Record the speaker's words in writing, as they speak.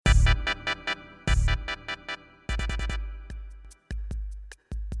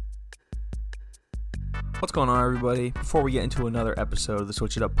What's going on, everybody? Before we get into another episode of the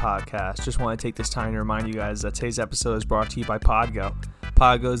Switch It Up podcast, just want to take this time to remind you guys that today's episode is brought to you by Podgo.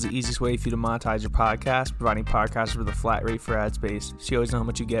 Podgo is the easiest way for you to monetize your podcast, providing podcasters with a flat rate for ad space, so you always know how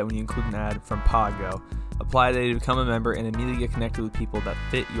much you get when you include an ad from Podgo. Apply today to become a member and immediately get connected with people that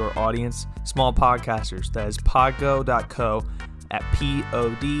fit your audience. Small podcasters, that is podgo.co at podgo.co.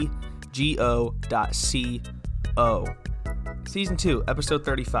 Season 2, Episode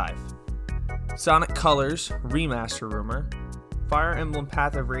 35. Sonic Colors Remaster Rumor, Fire Emblem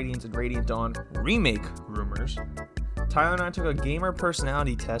Path of Radiance and Radiant Dawn Remake Rumors. Tyler and I took a gamer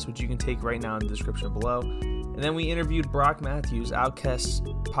personality test, which you can take right now in the description below. And then we interviewed Brock Matthews, Outcast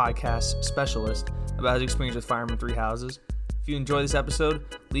podcast specialist, about his experience with Fire Emblem Three Houses. If you enjoy this episode,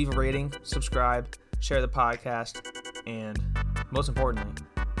 leave a rating, subscribe, share the podcast, and most importantly,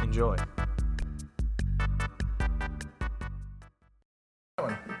 enjoy.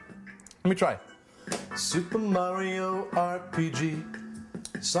 Let me try. Super Mario RPG,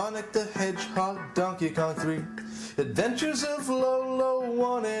 Sonic the Hedgehog, Donkey Kong 3, Adventures of Lolo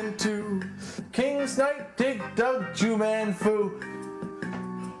 1 and 2, King's Knight, Dig Dug, Juman Fu,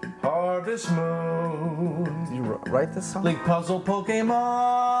 Harvest Moon. You write this song? Link Puzzle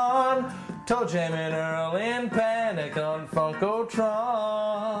Pokemon, Toe Jam and Earl and Panic on Funkotron.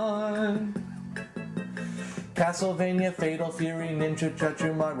 Castlevania, Fatal Fury, Ninja Judge,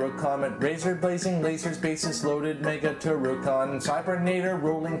 Mario Comet, Razor Blazing, Lasers, Bases Loaded, Mega Turrican, Cybernator,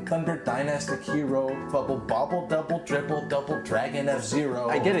 Rolling Thunder, Dynastic Hero, Bubble Bobble, Double Double Dragon F-Zero.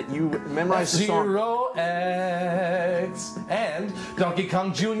 I get it, you memorized the song. Zero X and Donkey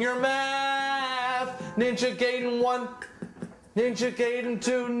Kong Jr. Math, Ninja Gaiden 1, Ninja Gaiden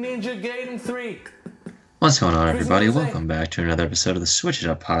 2, Ninja Gaiden 3. What's going on, everybody? Welcome back to another episode of the Switch It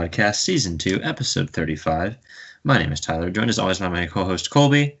Up podcast, Season 2, Episode 35. My name is Tyler, joined as always by my co-host,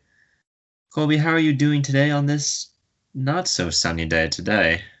 Colby. Colby, how are you doing today on this not-so-sunny day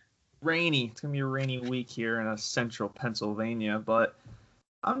today? Rainy. It's going to be a rainy week here in central Pennsylvania, but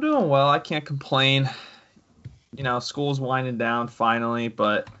I'm doing well. I can't complain. You know, school's winding down finally,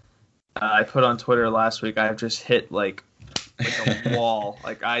 but I put on Twitter last week, I've just hit, like a wall.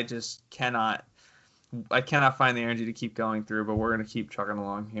 Like, I cannot find the energy to keep going through, but we're going to keep trucking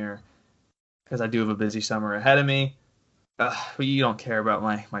along here because I do have a busy summer ahead of me. But you don't care about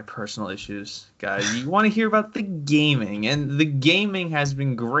my personal issues, guys. You want to hear about the gaming, and the gaming has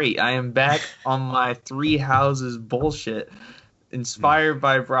been great. I am back on my Three Houses bullshit, inspired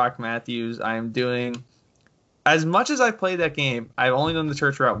by Brock Matthews. I am doing, as much as I've played that game, I've only done the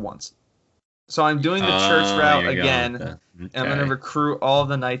church route once. So I'm doing the church route again, okay. And I'm going to recruit all of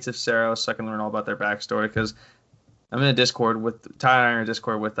the Knights of Sero so I can learn all about their backstory, because I'm in a Discord with Tyler, in a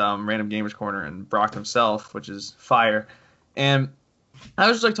Discord with Random Gamers Corner and Brock himself, which is fire. And I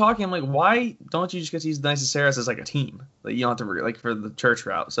was just like talking, I'm like, why don't you just get to use the Knights of Sero as like a team? Like, you don't have to like for the church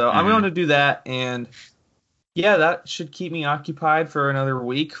route. So I'm going to do that, and yeah, that should keep me occupied for another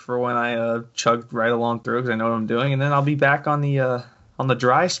week for when I chug right along through, because I know what I'm doing, and then I'll be back on the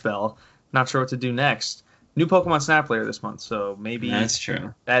dry spell. Not sure what to do next. New Pokemon Snap later this month, so maybe that's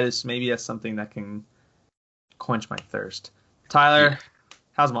true. Maybe that's something that can quench my thirst. Tyler,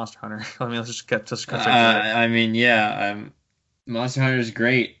 how's Monster Hunter? Let's just cut Monster Hunter is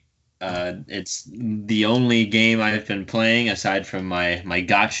great. It's the only game I've been playing aside from my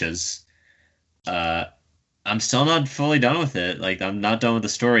gotchas. I'm still not fully done with it. Like, I'm not done with the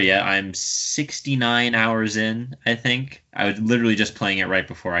story yet. I'm 69 hours in, I think. I was literally just playing it right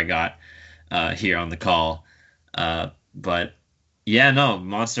before I got here on the call. But yeah, no,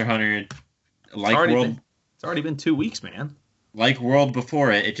 Monster Hunter, it's already been 2 weeks, man. Like World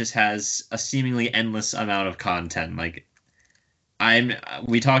before it just has a seemingly endless amount of content. Like,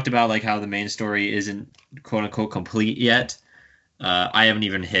 we talked about like how the main story isn't quote unquote complete yet. I haven't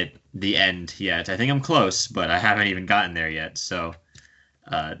even hit the end yet. I think I'm close, but I haven't even gotten there yet. So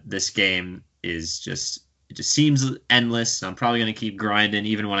this game is it just seems endless. I'm probably going to keep grinding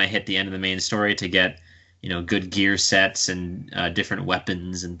even when I hit the end of the main story to get, good gear sets and different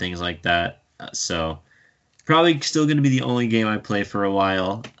weapons and things like that. So probably still going to be the only game I play for a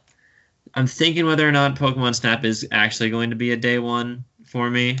while. I'm thinking whether or not Pokemon Snap is actually going to be a day one for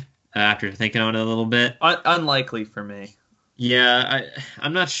me after thinking on it a little bit. Unlikely for me. Yeah,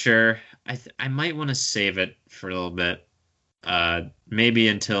 I'm not sure. I might want to save it for a little bit. Maybe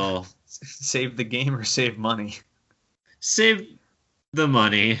until... Save the game or save money? Save the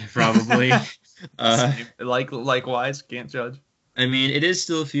money, probably. Likewise, can't judge. I mean, it is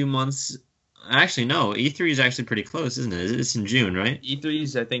still a few months. Actually, no. E3 is actually pretty close, isn't it? It's in June, right? E3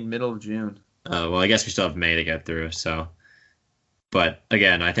 is, I think, middle of June. Well, I guess we still have May to get through, so... But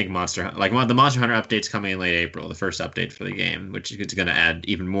again, I think the Monster Hunter update's coming in late April, the first update for the game, which is going to add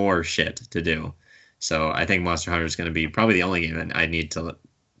even more shit to do. So I think Monster Hunter is going to be probably the only game that I need to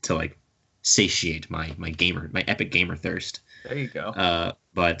like satiate my epic gamer thirst. There you go.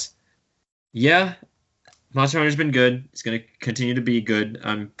 But yeah, Monster Hunter's been good. It's going to continue to be good.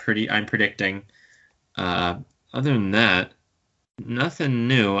 I'm predicting. Other than that, nothing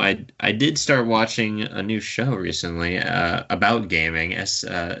new. I did start watching a new show recently about gaming, as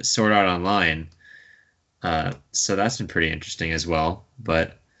Sword Art Online. So that's been pretty interesting as well.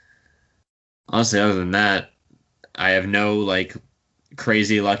 But honestly, other than that, I have no like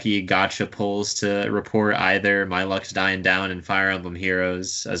crazy lucky gotcha pulls to report either. My luck's dying down in Fire Emblem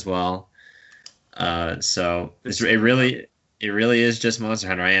Heroes as well. So it really is just Monster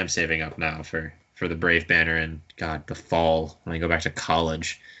Hunter. I am saving up now for the Brave Banner and God, the fall when I go back to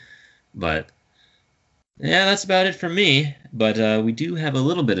college. But yeah, that's about it for me. But we do have a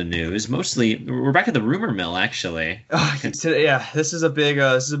little bit of news. Mostly, we're back at the rumor mill actually. Yeah, this is a big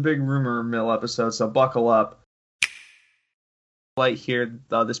rumor mill episode, so buckle up. Light here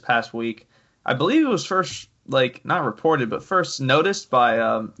this past week, I believe it was first not reported, but first noticed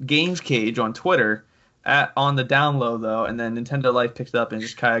by Games Cage on Twitter on the down low though, and then Nintendo Life picked it up and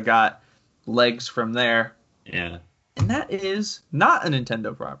just kind of got legs from there. Yeah. And that is not a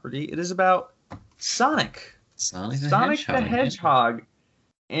Nintendo property. It is about Sonic. Sonic the Hedgehog.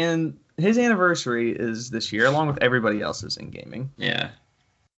 And his anniversary is this year, along with everybody else's in gaming. Yeah.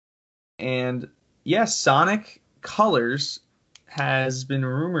 And yes, Sonic Colors has been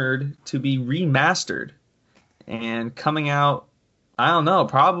rumored to be remastered and coming out, I don't know,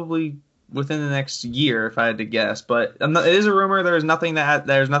 probably within the next year, if I had to guess. But it is a rumor. There's nothing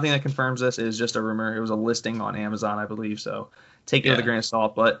that confirms this. It is just a rumor. It was a listing on Amazon, I believe. So take it with a grain of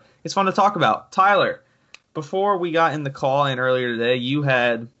salt. But it's fun to talk about. Tyler, before we got in the call in earlier today, you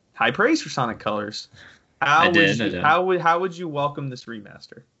had high praise for Sonic Colors. I did. How would you welcome this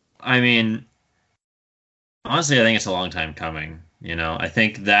remaster? I mean, honestly, I think it's a long time coming. I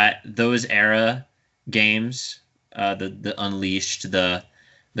think that those era games, the Unleashed, the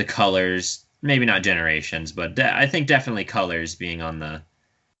Colors, maybe not Generations, but I think definitely Colors being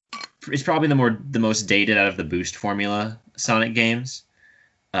it's probably the most dated out of the Boost formula Sonic games.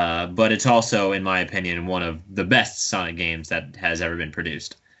 But it's also, in my opinion, one of the best Sonic games that has ever been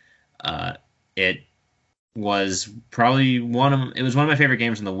produced. It was probably one of my favorite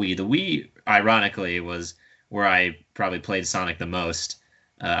games on the Wii. The Wii, ironically, was where I probably played Sonic the most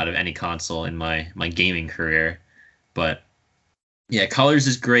out of any console in my gaming career. But yeah, Colors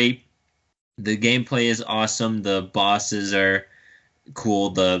is great. The gameplay is awesome. The bosses are cool.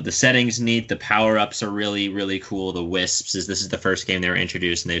 The setting's neat. The power-ups are really, really cool. The Wisps, this is the first game they were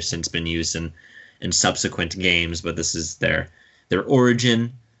introduced, and they've since been used in subsequent games, but this is their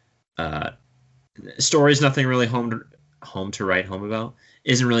origin. Story's nothing really home to write home about.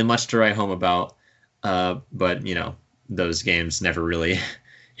 Isn't really much to write home about. But those games never really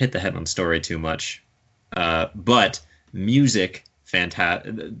hit the head-on story too much. But music,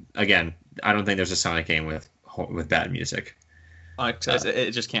 fantastic. Again, I don't think there's a Sonic game with bad music.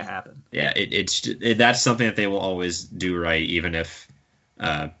 It just can't happen. Yeah, that's something that they will always do right, even if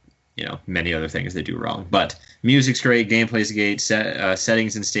many other things they do wrong. But music's great, gameplay's great,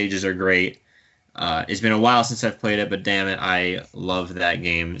 settings and stages are great. It's been a while since I've played it, but damn it, I love that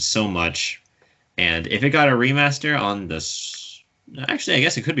game so much. And if it got a remaster on this, actually, I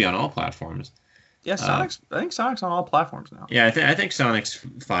guess it could be on all platforms. Yeah, I think Sonic's on all platforms now. Yeah, I think Sonic's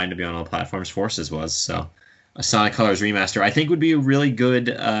fine to be on all platforms. Forces was, so a Sonic Colors remaster I think would be a really good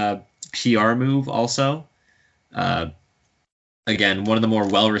PR move also. Again, one of the more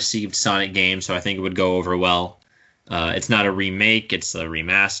well-received Sonic games, so I think it would go over well. It's not a remake, it's a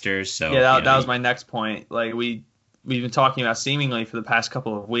remaster. So yeah, that was my next point. Like we've been talking about seemingly for the past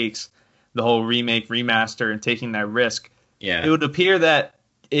couple of weeks, the whole remake, remaster, and taking that risk. Yeah, it would appear that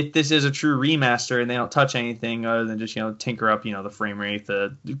if this is a true remaster and they don't touch anything other than just tinker up the frame rate,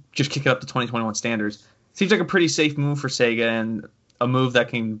 just kick it up to 2021 standards, seems like a pretty safe move for Sega and a move that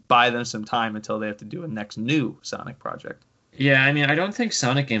can buy them some time until they have to do a next new Sonic project. Yeah, I mean, I don't think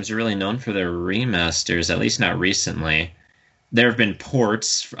Sonic games are really known for their remasters, at least not recently. There have been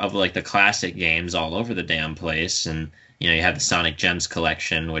ports of the classic games all over the damn place, and you have the Sonic Gems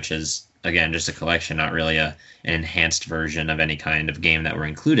collection, which is again just a collection, not really an enhanced version of any kind of game that were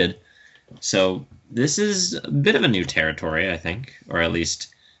included. So this is a bit of a new territory, I think, or at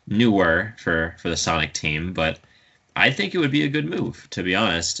least newer for the Sonic team. But I think it would be a good move, to be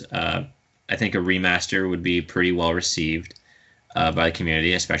honest. I think a remaster would be pretty well received by the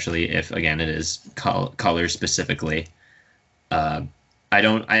community, especially if, again, it is Colors specifically. Uh,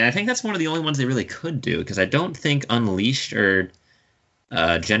 I think that's one of the only ones they really could do, because I don't think Unleashed or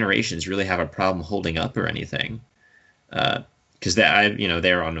Generations really have a problem holding up or anything. Because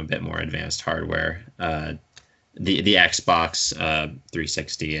they're on a bit more advanced hardware. The Xbox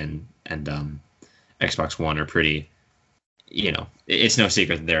 360 and Xbox One are pretty. It's no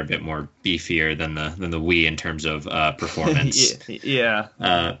secret that they're a bit more beefier than the Wii in terms of performance. Yeah,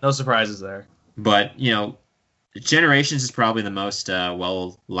 no surprises there. But Generations is probably the most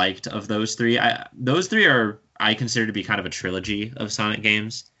well liked of those three. Those three are I consider to be kind of a trilogy of Sonic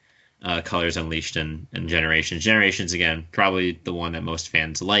games. Colors, Unleashed, and Generations. Generations, again, probably the one that most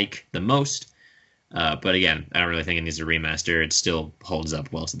fans like the most. But again, I don't really think it needs a remaster. It still holds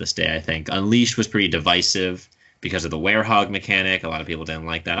up well to this day, I think. Unleashed was pretty divisive because of the werehog mechanic. A lot of people didn't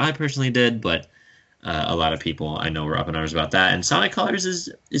like that. I personally did, but a lot of people I know were up in arms about that. And Sonic Colors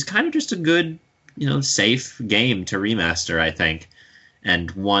is kind of just a good, safe game to remaster, I think,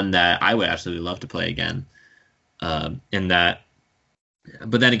 and one that I would absolutely love to play again.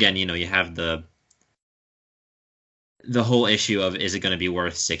 But then again, you have the whole issue of, is it going to be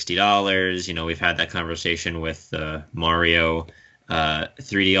worth $60? We've had that conversation with Mario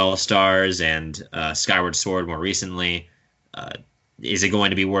 3D All-Stars and Skyward Sword more recently. Is it going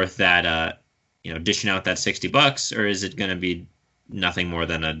to be worth that, dishing out that $60, or is it going to be nothing more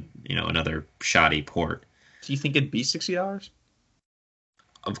than another shoddy port? Do you think it'd be $60?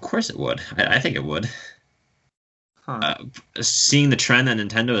 Of course it would. I think it would. Huh. Seeing the trend that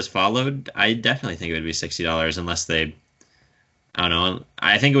Nintendo has followed, I definitely think it would be $60 unless they, I don't know.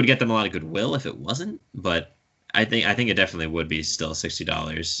 I think it would get them a lot of goodwill if it wasn't, but I think it definitely would be still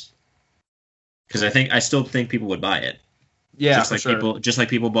 $60 because I still think people would buy it. Yeah, just like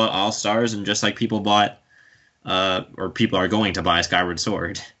people bought All Stars, and just like people bought, or people are going to buy Skyward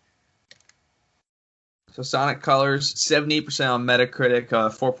Sword. So Sonic Colors, 78% on Metacritic,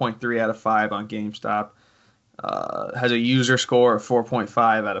 4.3 out of 5 on GameStop. Has a user score of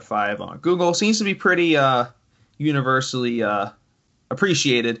 4.5 out of 5 on Google. Seems to be pretty universally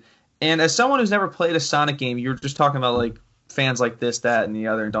appreciated. And as someone who's never played a Sonic game, you're just talking about like fans like this, that, and the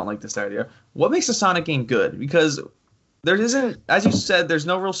other, and don't like this, that, or the other. What makes a Sonic game good? Because there isn't, as you said, there's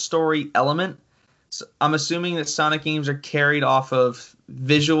no real story element. So I'm assuming that Sonic games are carried off of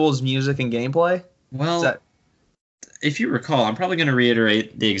visuals, music, and gameplay. Well, if you recall, I'm probably going to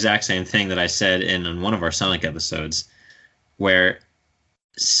reiterate the exact same thing that I said in one of our Sonic episodes, where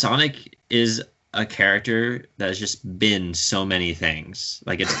Sonic is a character that has just been so many things.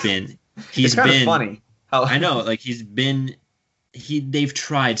 Like he's it's kind been of funny. I know, like they've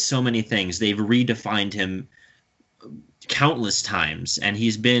tried so many things. They've redefined him countless times, and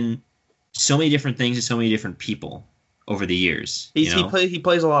he's been so many different things to so many different people over the years. He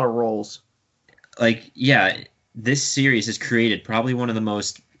plays a lot of roles. Like, yeah, this series has created probably one of the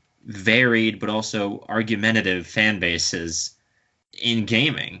most varied but also argumentative fan bases in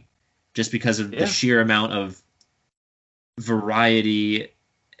gaming, just because of the sheer amount of variety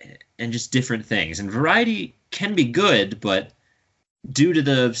and just different things. And variety can be good, but due to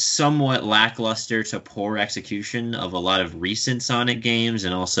the somewhat lackluster to poor execution of a lot of recent Sonic games,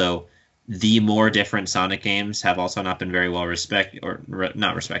 and also the more different Sonic games have also not been very well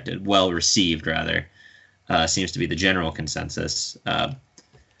well received, rather. Seems to be the general consensus.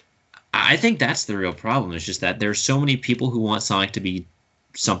 I think that's the real problem. It's just that there's so many people who want Sonic to be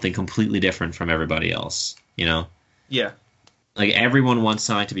something completely different from everybody else, Yeah. Like, everyone wants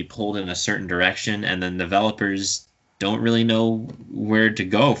Sonic to be pulled in a certain direction, and then developers don't really know where to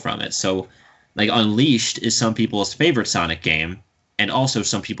go from it. So, like, Unleashed is some people's favorite Sonic game, and also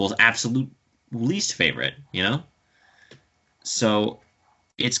some people's absolute least favorite, So,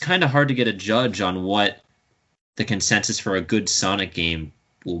 it's kind of hard to get a judge on what the consensus for a good Sonic game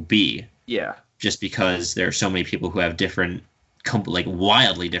will be. Yeah. Just because there are so many people who have different,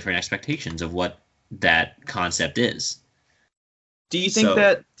 wildly different expectations of what that concept is. Do you think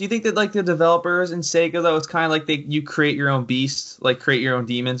that like the developers in Sega, though, it's kind of like you create your own beasts, like create your own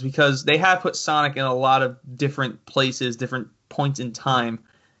demons, because they have put Sonic in a lot of different places, different points in time.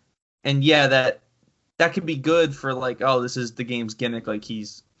 And yeah, that could be good for like, oh, this is the game's gimmick, like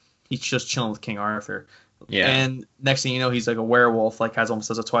he's just chilling with King Arthur. Yeah. And next thing you know, he's like a werewolf, like almost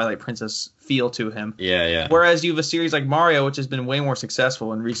has a Twilight Princess feel to him. Yeah, yeah. Whereas you have a series like Mario, which has been way more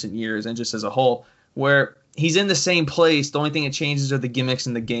successful in recent years, and just as a whole, where he's in the same place. The only thing that changes are the gimmicks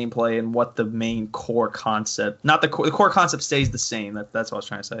and the gameplay and what the main core concept. Not the core concept stays the same. That's what I was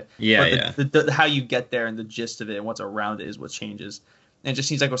trying to say. Yeah, but the how you get there and the gist of it and what's around it is what changes. And it just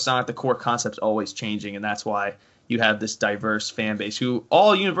seems like with Sonic, the core concept's always changing, and that's why you have this diverse fan base who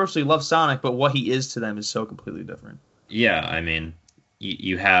all universally love Sonic, but what he is to them is so completely different. Yeah, I mean,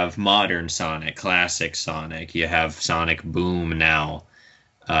 you have modern Sonic, classic Sonic. You have Sonic Boom now.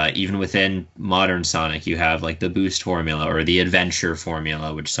 Even within modern Sonic, you have like the Boost formula or the Adventure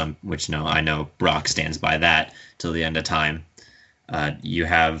formula, which no, I know Brock stands by that till the end of time. You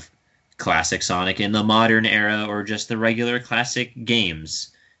have classic Sonic in the modern era or just the regular classic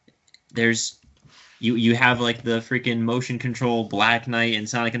games. There's you have like the freaking motion control Black Knight and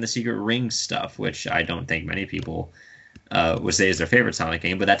Sonic and the Secret Ring stuff, which I don't think many people would say is their favorite Sonic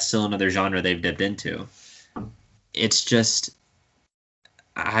game, but that's still another genre they've dipped into. It's just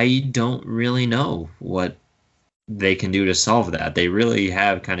I don't really know what they can do to solve that. They really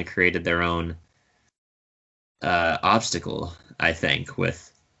have kind of created their own obstacle, I think,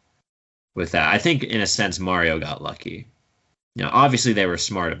 with that. I think in a sense Mario got lucky. Obviously they were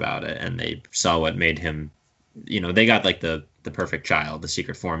smart about it and they saw what made him, they got like the perfect child, the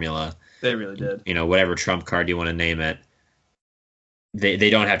secret formula. They really did. Whatever trump card you want to name it. They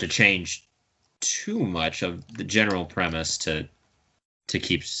don't have to change too much of the general premise to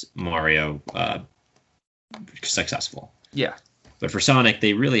keep Mario successful. Yeah. But for Sonic,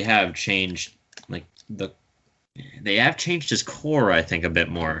 they really have changed they have changed his core, I think, a bit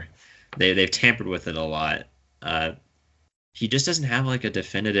more. They've tampered with it a lot. He just doesn't have like a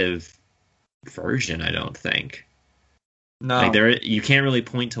definitive version, I don't think. No. Like you can't really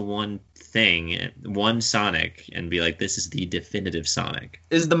point to one thing, one Sonic, and be like, this is the definitive Sonic.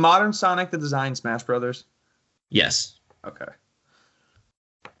 Is the modern Sonic the design Smash Brothers? Yes. Okay.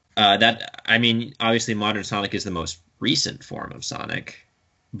 Obviously modern Sonic is the most recent form of Sonic,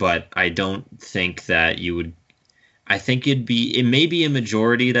 but I don't think that you would. I think it may be a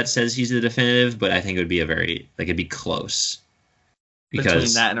majority that says he's the definitive, but I think it would be it'd be close.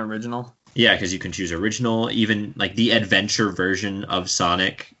 Between that and original? Yeah, because you can choose original. Even like the adventure version of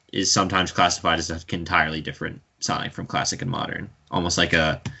Sonic is sometimes classified as an entirely different Sonic from classic and modern, almost like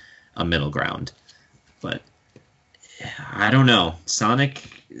a middle ground. But I don't know. Sonic,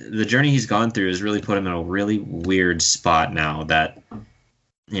 the journey he's gone through has really put him in a really weird spot now that,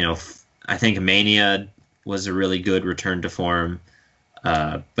 I think Mania was a really good return to form.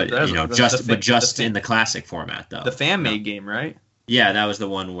 Just in the classic format though. The fan-made game, right? Yeah, that was the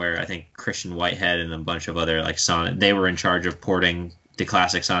one where I think Christian Whitehead and a bunch of other like Sonic, they were in charge of porting the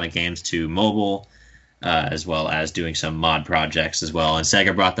classic Sonic games to mobile, as well as doing some mod projects as well. And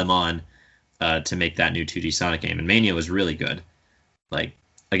Sega brought them on to make that new 2D Sonic game. And Mania was really good. Like,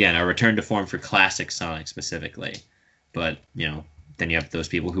 again, a return to form for classic Sonic specifically. But, then you have those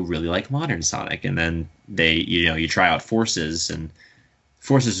people who really like modern Sonic. And then you try out Forces, and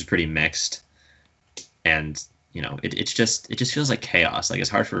Forces is pretty mixed. And, it just feels like chaos. Like, it's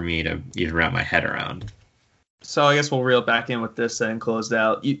hard for me to even wrap my head around. So I guess we'll reel back in with this and closed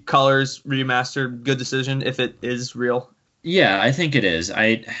out. Colors remastered, good decision if it is real. Yeah, I think it is.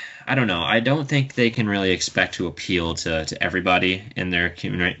 I don't know. I don't think they can really expect to appeal to everybody in their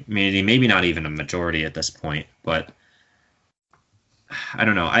community. Maybe not even a majority at this point. But I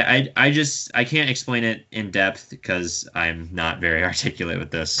don't know. I can't explain it in depth because I'm not very articulate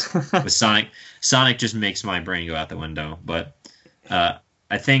with this. With Sonic just makes my brain go out the window. But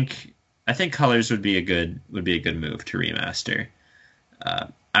I think colors would be a good move to remaster.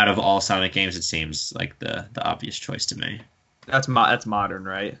 Out of all Sonic games, it seems like the obvious choice to me. That's modern,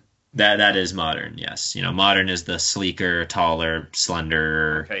 right? That is modern, yes. Modern is the sleeker, taller,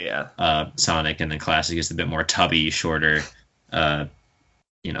 slender Sonic, and then classic is a bit more tubby, shorter,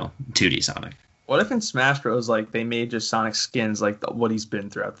 2D Sonic. What if in Smash Bros. Like they made just Sonic skins like what he's been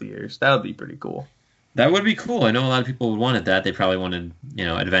throughout the years? That would be pretty cool. That would be cool. I know a lot of people would wanted that. They probably wanted,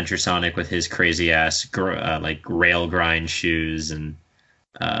 Adventure Sonic with his crazy ass rail grind shoes, and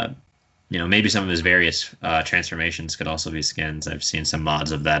maybe some of his various transformations could also be skins. I've seen some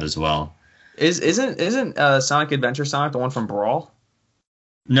mods of that as well. Isn't Sonic Adventure Sonic the one from Brawl?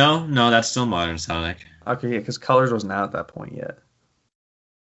 No, that's still modern Sonic. Okay, yeah, because Colors wasn't out at that point yet.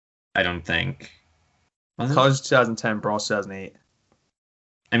 I don't think. Colors 2010, Brawl 2008.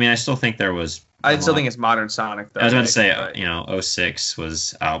 I mean, I still think there was. I still think it's modern Sonic, though. I was about to say, 06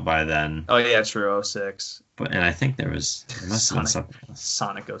 was out by then. Oh, yeah, true, 06. And I think there must have been something.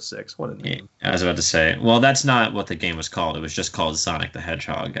 Sonic 06, what a name. Yeah, I was about to say, well, that's not what the game was called. It was just called Sonic the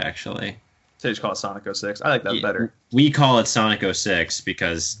Hedgehog, actually. So you just call it Sonic 06? I like that better. We call it Sonic 06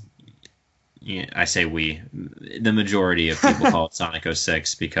 because, I say we, the majority of people call it Sonic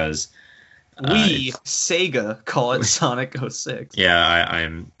 06 because... Sega call it Sonic 06.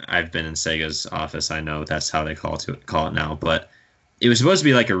 Yeah, I've been in Sega's office. I know that's how they call it now. But it was supposed to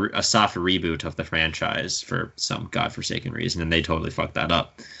be like a soft reboot of the franchise for some godforsaken reason, and they totally fucked that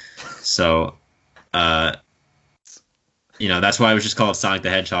up. So, That's why it was just called Sonic the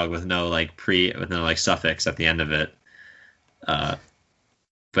Hedgehog with no suffix at the end of it.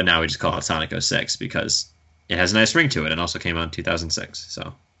 But now we just call it Sonic 06 because it has a nice ring to it, and also came out in 2006.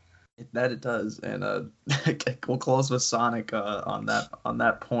 So that it does, and we'll close with Sonic on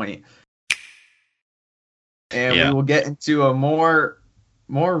that point, and we will get into a more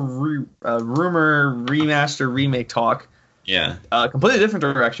rumor remaster remake talk. Yeah. Completely different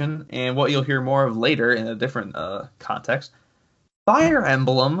direction, and what you'll hear more of later in a different context. Fire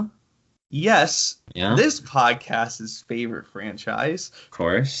Emblem. Yes, this podcast's favorite franchise. Of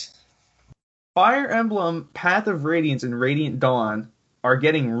course. Fire Emblem, Path of Radiance, and Radiant Dawn are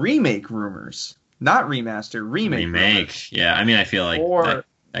getting remake rumors. Not remaster, remake. Rumors. Yeah. I mean, I feel like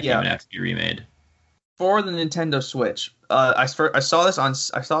that game would have to be remade. For the Nintendo Switch. I saw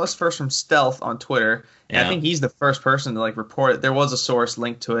this first from Stealth on Twitter, and I think he's the first person to report it. There was a source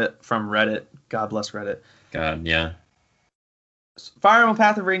linked to it from Reddit. God bless Reddit. God, yeah. Fire Emblem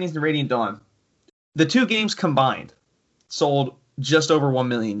Path of Radiance and Radiant Dawn. The two games combined sold just over 1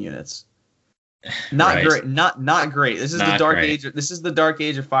 million units. Not great. Not great. This is the dark age. This is the dark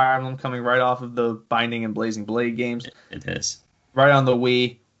age of Fire Emblem, coming right off of the Binding and Blazing Blade games. It is. Right on the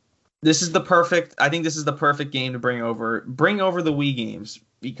Wii. I think this is the perfect game to bring over the Wii games,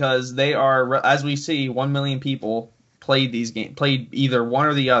 because they are, as we see, 1 million people played these games, played either one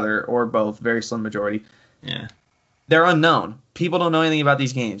or the other, or both, very slim majority. Yeah. They're unknown. People don't know anything about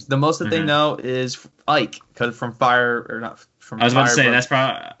these games. The most that they know is Ike, because from Fire, or not from. I was about to say, that's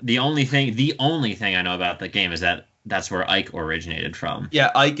probably the only thing. The only thing I know about the game is that's where Ike originated from.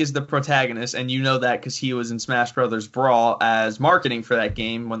 Yeah, Ike is the protagonist, and you know that because he was in Smash Brothers Brawl as marketing for that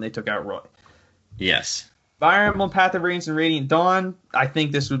game when they took out Roy. Yes. Fire Emblem Path of Radiance and Radiant Dawn. I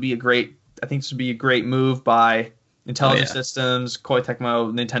think this would be a great move by Intelligent Systems, Koei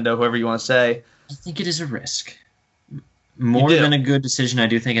Tecmo, Nintendo, whoever you want to say. I think it is a risk. More than a good decision, I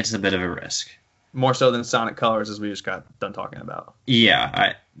do think it's a bit of a risk. More so than Sonic Colors, as we just got done talking about.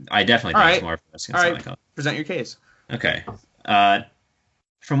 Yeah, I definitely think it's more of a risk than Sonic Colors. Present your case. Okay.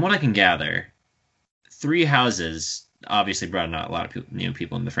 From what I can gather, Three Houses obviously brought in a lot of new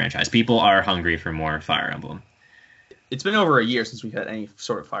people in the franchise. People are hungry for more Fire Emblem. It's been over a year since we've had any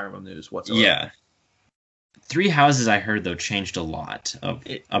sort of Fire Emblem news whatsoever. Yeah. Three Houses, I heard, though, changed a lot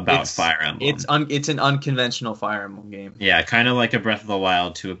about Fire Emblem. It's an unconventional Fire Emblem game. Yeah, kind of like a Breath of the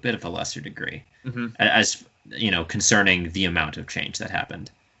Wild to a bit of a lesser degree. Mm-hmm. As concerning the amount of change that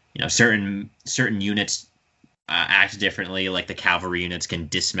happened. Certain units act differently, like the cavalry units can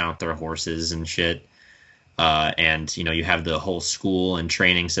dismount their horses and shit. And you have the whole school and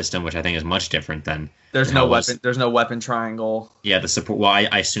training system, which I think is much different than. There's no weapon triangle. Yeah, the support. Well,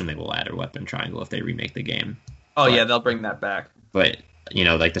 I assume they will add a weapon triangle if they remake the game. Yeah, they'll bring that back. But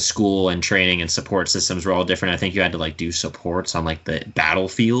like the school and training and support systems were all different. I think you had to do supports on the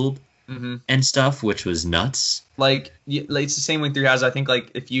battlefield and stuff, which was nuts. It's the same with Three Houses. I think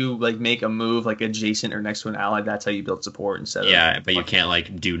if you make a move adjacent or next to an ally, that's how you build support instead of. But you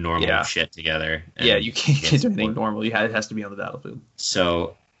can't do normal shit together. You can't do anything normal. It has to be on the battlefield.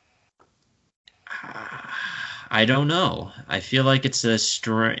 So I don't know. I feel like it's a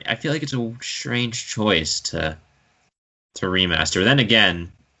strange choice to remaster. Then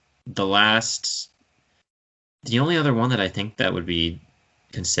again, the only other one that I think that would be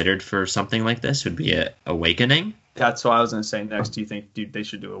considered for something like this would be Awakening. That's what I was going to say next. Do you think they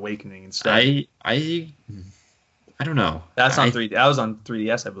should do Awakening instead? I don't know. That's on 3D. That was on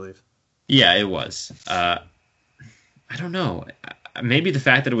 3DS, I believe. Yeah, it was. I don't know. Maybe the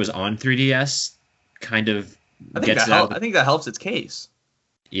fact that it was on 3DS kind of gets it out. I think that helps its case.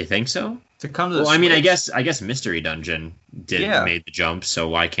 You think so? To come to the Switch. I mean, I guess Mystery Dungeon made the jump, so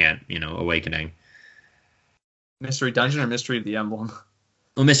why can't Awakening? Mystery Dungeon or Mystery of the Emblem?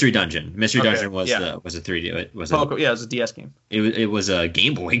 Well, Mystery Dungeon. Dungeon was a 3D. It was it was a DS game. It was a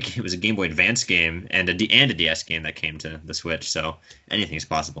Game Boy. It was a Game Boy Advance game and a DS game that came to the Switch. So anything's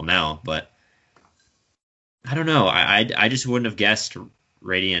possible now. But I don't know. I just wouldn't have guessed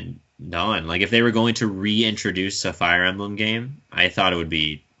Radiant Dawn. If they were going to reintroduce a Fire Emblem game, I thought it would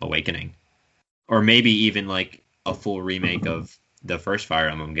be Awakening, or maybe even a full remake of the first Fire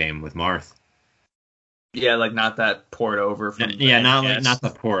Emblem game with Marth. Yeah, not that port over from. Not the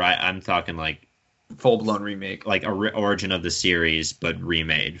port. I'm talking full blown remake, origin of the series, but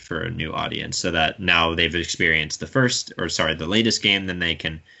remade for a new audience, so that now they've experienced the latest game, then they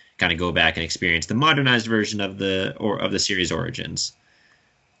can kind of go back and experience the modernized version of the series origins.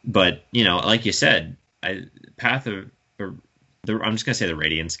 But like you said, I'm just gonna say the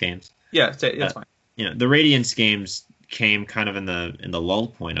Radiance games. Yeah, that's fine. The Radiance games came kind of in the lull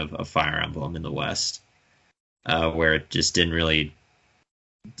point of Fire Emblem in the West. where it just didn't really.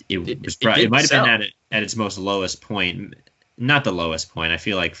 It didn't might have sell. been at its most lowest point. Not the lowest point. I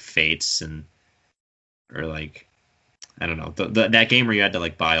feel like Fates or like I don't know that game where you had to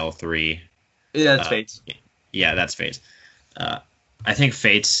like buy all three. Yeah, it's Fates. Yeah, that's Fates. I think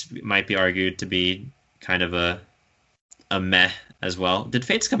Fates might be argued to be kind of a meh as well. Did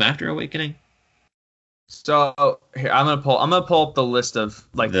Fates come after Awakening? So here I'm gonna pull up the list of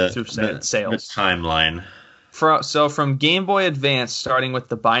like through The sales. timeline. From Game Boy Advance, starting with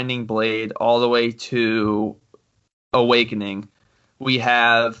the Binding Blade all the way to Awakening, we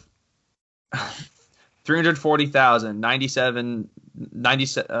have 340,000,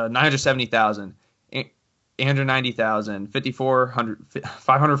 970,000, 890,000,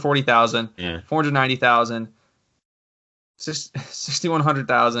 540,000, Yeah. 490,000,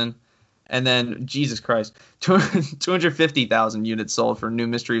 6,100,000, and then Jesus Christ, 250,000 units sold for New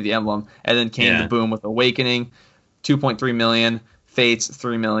Mystery of the Emblem, and then came the boom with Awakening, 2.3 million, Fates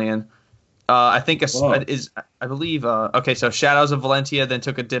 3 million. I think I believe okay, so Shadows of Valentia then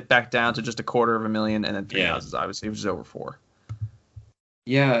took a dip back down to just 250,000, and then Three Houses obviously, which is over 4.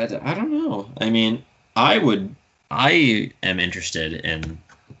 Yeah, I don't know. I mean, I am interested in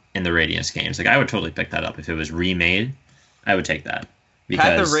the Radiance games. Like, I would totally pick that up if it was remade. I would take that.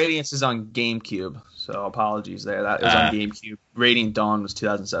 Path of Radiance is on GameCube, so apologies there. That was on GameCube. Radiant Dawn was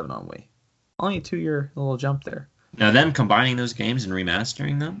 2007 on Wii. Only a 2-year little jump there. Now, them combining those games and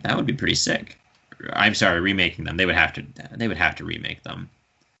remastering them, that would be pretty sick. I'm sorry, remaking them. They would have to remake them.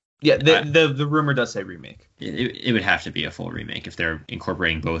 Yeah, the rumor does say remake. It would have to be a full remake if they're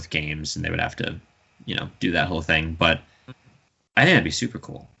incorporating both games, and they would have to, do that whole thing. But I think that'd be super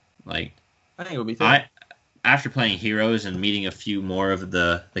cool. Like, I think it would be fun. After playing Heroes and meeting a few more of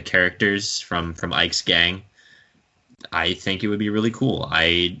the characters from Ike's gang, I think it would be really cool.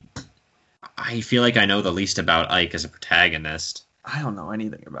 I feel like I know the least about Ike as a protagonist. I don't know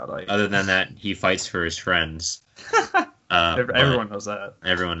anything about Ike. Other than that, he fights for his friends. Everyone knows that.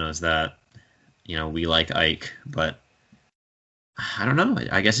 Everyone knows that. We like Ike, but I don't know.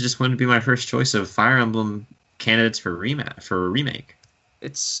 I guess it just wouldn't be my first choice of Fire Emblem candidates for a remake.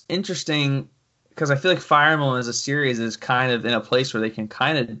 It's interesting because I feel like Fire Emblem as a series is kind of in a place where they can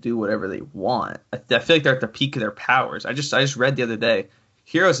kind of do whatever they want. I feel like they're at the peak of their powers. I just read the other day,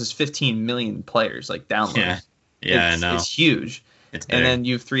 Heroes has 15 million players, like downloads. Yeah, I know. It's huge. It's and then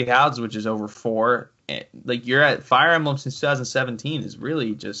you have Three Houses, which is over 4. Like, you're at Fire Emblem since 2017 is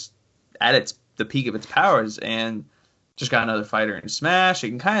really just at the peak of its powers, and just got another fighter in Smash. It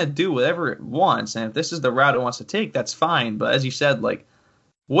can kind of do whatever it wants, and if this is the route it wants to take, that's fine. But as you said, like,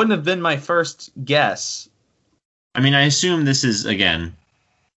 wouldn't have been my first guess. I mean, I assume they're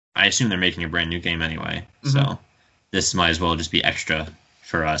making a brand new game anyway, so this might as well just be extra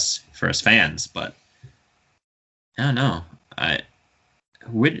for us fans. But I don't know.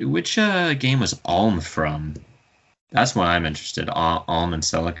 Which game was Alm from? That's what I'm interested. Alm and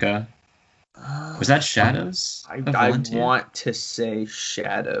Celica. Was that Shadows? I want to say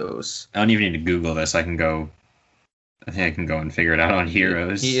Shadows. I don't even need to Google this. I think I can go and figure it out on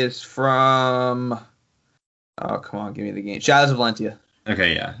Heroes. He is from. Oh, come on, give me the game. Shadows of Valentia.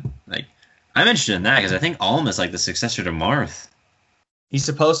 Okay, yeah. Like, I'm interested in that because I think Alm is like the successor to Marth. He's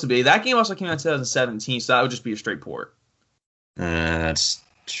supposed to be. That game also came out in 2017, so that would just be a straight port. That's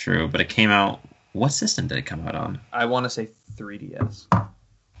true, but it came out. What system did it come out on? I want to say 3DS.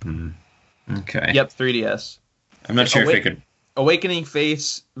 Okay. Yep, 3DS. I'm not sure if it could. Awakening,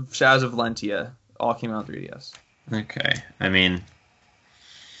 Fates, Shadows of Valentia all came out on 3DS. Okay. I mean,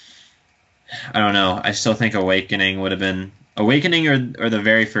 I don't know. I still think Awakening would have been Awakening or the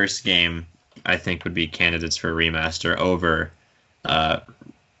very first game. I think would be candidates for remaster over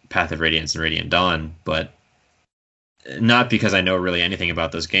Path of Radiance and Radiant Dawn, but not because I know really anything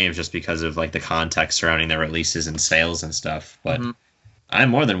about those games, just because of like the context surrounding their releases and sales and stuff. But I'm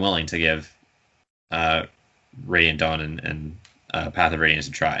more than willing to give Radiant Dawn and Path of Radiance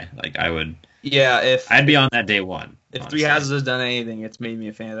a try. Like, I would. Yeah, I'd be on that day one. If honestly. Three Houses has done anything, it's made me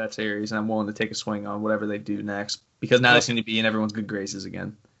a fan of that series, and I'm willing to take a swing on whatever they do next, because now they seem to be in everyone's good graces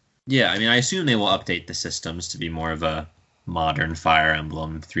again. Yeah, I mean, I assume they will update the systems to be more of a modern Fire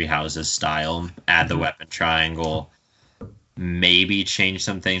Emblem Three Houses style, add the weapon triangle, maybe change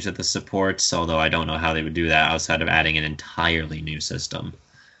some things with the supports, although I don't know how they would do that outside of adding an entirely new system,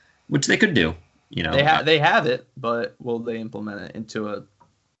 which they could do. They have it, but will they implement it into a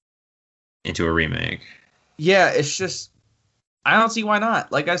remake? Yeah, it's just I don't see why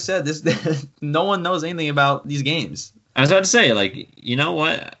not. Like I said, no one knows anything about these games. I was about to say, like, you know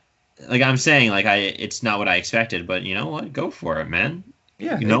what? Like I'm saying, like it's not what I expected, but you know what? Go for it, man.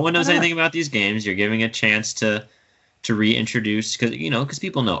 Yeah, no one knows why not? anything about these games. You're giving a chance to reintroduce, because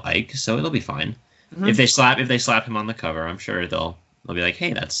people know Ike, so it'll be fine. Mhm. If they slap him on the cover, I'm sure they'll be like,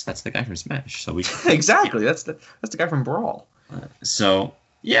 hey, that's the guy from Smash. So we Exactly. That's the guy from Brawl. So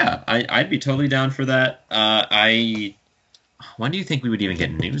yeah, I'd be totally down for that. When do you think we would even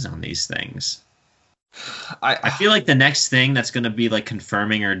get news on these things? I feel like the next thing that's going to be like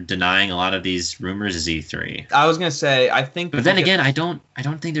confirming or denying a lot of these rumors is E3. I was gonna say I think, But then again, I don't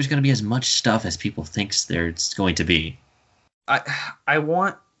think there's going to be as much stuff as people think there's going to be. I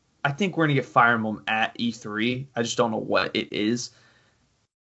think we're gonna get Fire Emblem at E3. I just don't know what it is.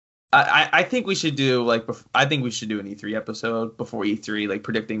 I think we should do an E3 episode before E3, like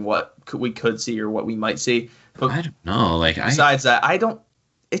predicting what we could see or what we might see. But I don't know. besides that, I don't.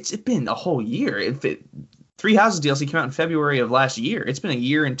 It's been a whole year. Three Houses DLC came out in February of last year. It's been a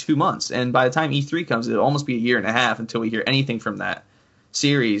year and 2 months, and by the time E3 comes, it'll almost be a year and a half until we hear anything from that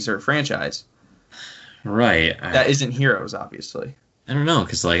series or franchise. Right. That isn't Heroes, obviously. I don't know,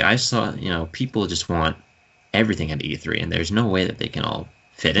 because I saw, people just want everything at E3, and there's no way that they can all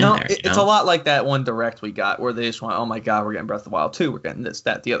fit in there. It's a lot like that one Direct we got, where they just want, oh my god, we're getting Breath of the Wild 2, we're getting this,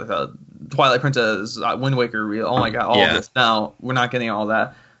 that, the other, Twilight Princess, Wind Waker, real. Oh my god, all of this. No, we're not getting all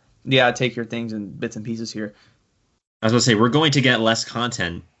that. Yeah, take your things in bits and pieces here. I was going to say, we're going to get less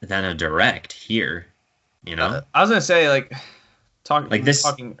content than a Direct here, I was going to say,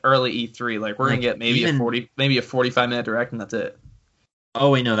 talking early E3, we're going to get maybe a 45-minute Direct, and that's it. Oh,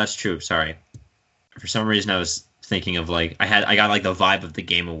 wait, no, that's true. Sorry. For some reason, I was thinking of, I got, the vibe of the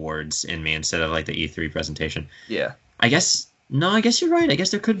Game Awards in me instead of, the E3 presentation. Yeah. I guess you're right. I guess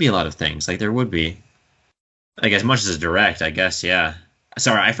there could be a lot of things. There would be. As much as a Direct, I guess, yeah.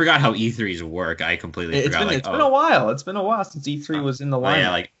 Sorry, I forgot how E3s work. I completely forgot. It's been a while. It's been a while since E3 was in the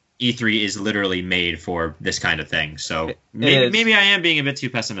lineup. E3 is literally made for this kind of thing. So maybe I am being a bit too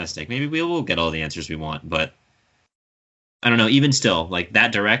pessimistic. Maybe we will get all the answers we want, but I don't know. Even still,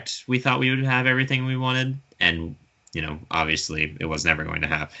 that Direct, we thought we would have everything we wanted, and obviously it was never going to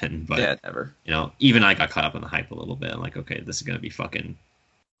happen. But yeah, never. Even I got caught up in the hype a little bit. I'm like, okay, this is gonna be fucking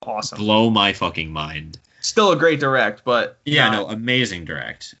awesome. Blow my fucking mind. Still a great Direct, but amazing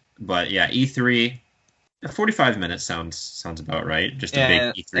Direct. But yeah, E3, 45 minutes sounds about right. Just a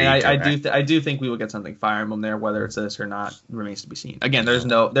big E3. And I do think we will get something Fire Emblem there, whether it's this or not remains to be seen. Again, there's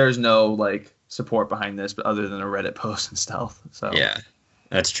no support behind this, but other than a Reddit post and stuff. So yeah,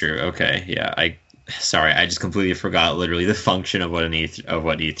 that's true. Okay, yeah, I just completely forgot literally the function of what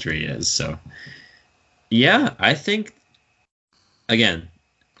E3 is. So yeah, I think again,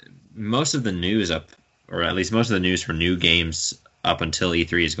 most of the news or at least most of the news for new games up until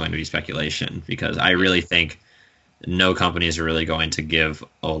E3 is going to be speculation, because I really think no companies are really going to give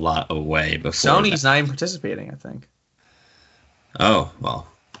a lot away before. Sony's not even participating, I think. Oh, well,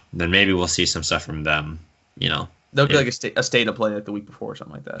 then maybe we'll see some stuff from them, They'll do a state of play the week before or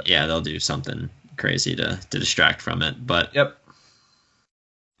something like that. Yeah, they'll do something crazy to distract from it. But yep.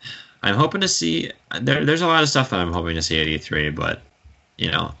 I'm hoping to see, there's a lot of stuff that I'm hoping to see at E3, but,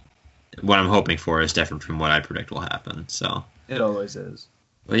 what I'm hoping for is different from what I predict will happen. So it always is.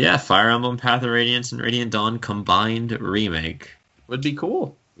 But yeah, Fire Emblem, Path of Radiance, and Radiant Dawn combined remake would be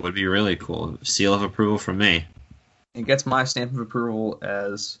cool. Would be really cool. Seal of approval from me. It gets my stamp of approval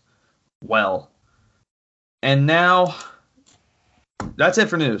as well. And now, that's it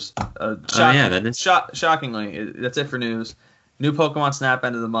for news. Shockingly, that's it for news. New Pokemon Snap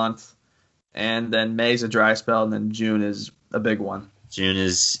end of the month, and then May's a dry spell, and then June is a big one. June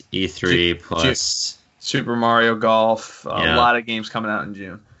is E3 plus Super Mario Golf. A lot of games coming out in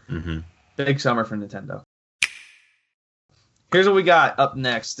June. Mm-hmm. Big summer for Nintendo. Here's what we got up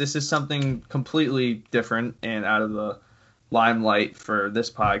next. This is something completely different and out of the limelight for this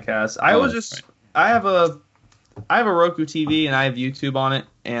podcast. I have a Roku TV and I have YouTube on it,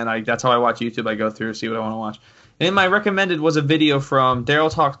 and that's how I watch YouTube. I go through, see what I want to watch. And my recommended was a video from Daryl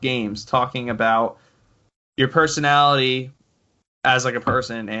Talks Games talking about your personality as a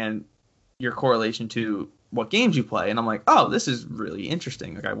person and your correlation to what games you play. And I'm like, oh, this is really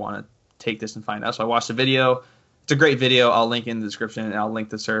interesting. I want to take this and find out. So I watched the video. It's a great video. I'll link in the description, and I'll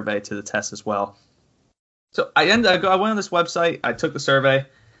link the survey to the test as well. So I went on this website. I took the survey,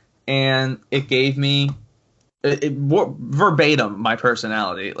 and it gave me verbatim my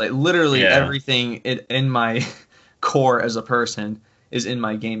personality. Literally everything in my core as a person is in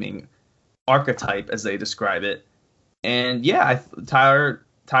my gaming archetype, as they describe it. And yeah, Tyler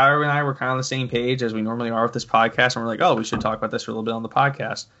and I were kind of on the same page as we normally are with this podcast, and we're like, oh, we should talk about this for a little bit on the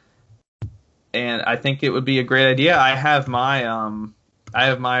podcast. And I think it would be a great idea. I have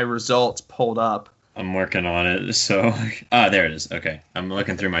my results pulled up I'm working on it. So, there it is. Okay, I'm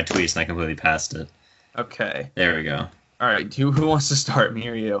looking through my tweets and I completely passed it. Okay. There we go. All right. Who wants to start, me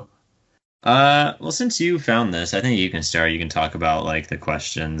or you? Well, since you found this, I think you can start. You can talk about like the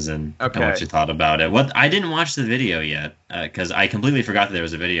questions and what you thought about it. What I didn't watch the video yet because I completely forgot that there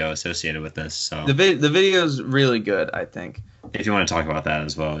was a video associated with this. So the video's really good, I think. If you want to talk about that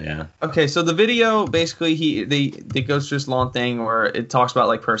as well, yeah. Okay, so the video basically it goes through this long thing where it talks about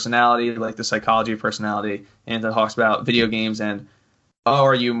like personality, like the psychology of personality, and it talks about video games and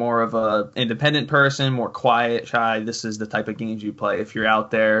are you more of a independent person, more quiet, shy? This is the type of games you play. If you're out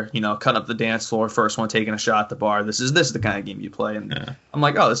there, cutting up the dance floor, first one taking a shot at the bar, this is the kind of game you play. And I'm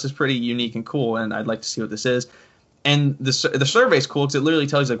like, oh, this is pretty unique and cool, and I'd like to see what this is. And the survey's cool because it literally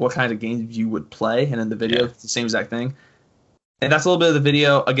tells you like what kind of games you would play, and in the video it's the same exact thing. And that's a little bit of the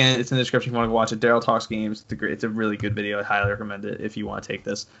video. Again, it's in the description if you want to watch it. Daryl Talks Games. It's a really good video. I highly recommend it if you want to take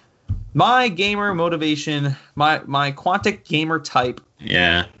this. My gamer motivation, my Quantic gamer type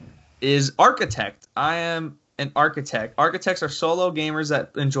is architect. I am an architect. Architects are solo gamers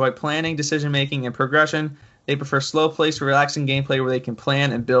that enjoy planning, decision-making, and progression. They prefer slow-paced, relaxing gameplay where they can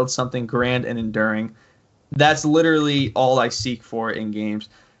plan and build something grand and enduring. That's literally all I seek for in games.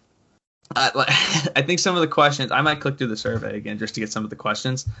 I think some of the questions, I might click through the survey again just to get some of the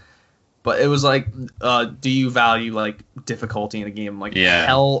questions. But it was like, do you value like difficulty in a game? I'm like,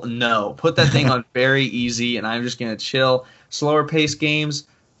 hell no. Put that thing on very easy, and I'm just gonna chill. Slower paced games.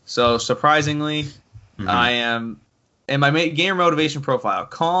 So surprisingly, I am. And my gamer motivation profile: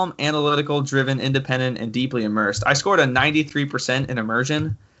 calm, analytical, driven, independent, and deeply immersed. I scored a 93% in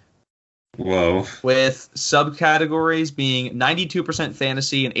immersion. Whoa. With subcategories being 92%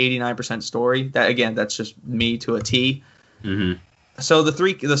 fantasy and 89% story. That's just me to a T. Mm-hmm. So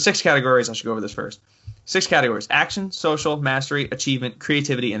the 6 categories, I should go over this first. 6 categories: action, social, mastery, achievement,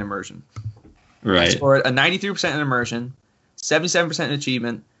 creativity, and immersion. Right. I scored a 93% in immersion, 77% in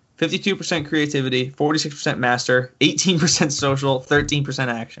achievement, 52% creativity, 46% master, 18% social, 13%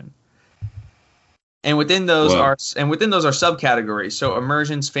 action. And within those are subcategories. So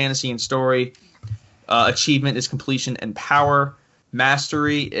immersion's fantasy and story, achievement is completion and power,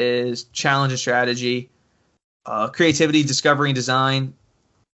 mastery is challenge and strategy. Creativity, discovery, and design.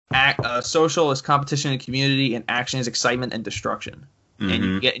 Social is competition and community, and action is excitement and destruction.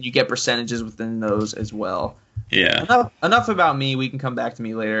 And you get percentages within those as well. Yeah. Enough about me. We can come back to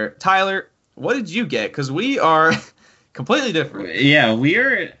me later. Tyler, what did you get? Because we are completely different. Yeah, we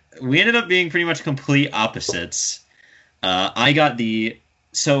ended up being pretty much complete opposites. I got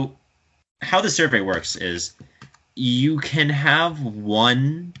so how the survey works is you can have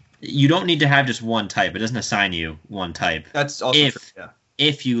one. You don't need to have just one type. It doesn't assign you one type. That's also true, yeah.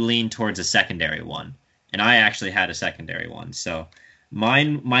 If you lean towards a secondary one. And I actually had a secondary one. So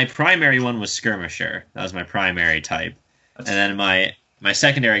my primary one was Skirmisher. That was my primary type. And then my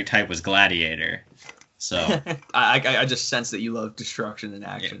secondary type was Gladiator. So I just sense that you love destruction and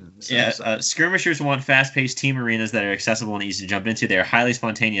action. Skirmishers want fast-paced team arenas that are accessible and easy to jump into. They are highly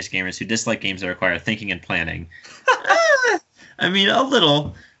spontaneous gamers who dislike games that require thinking and planning. I mean, a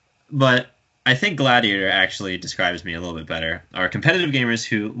little. But I think Gladiator actually describes me a little bit better. Are competitive gamers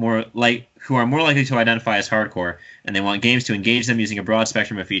who are more likely to identify as hardcore, and they want games to engage them using a broad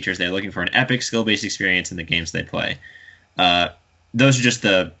spectrum of features. They're looking for an epic, skill-based experience in the games they play. Those are just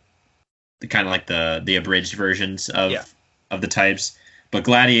the kind of like the abridged versions of the types. But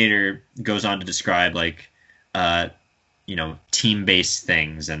Gladiator goes on to describe team-based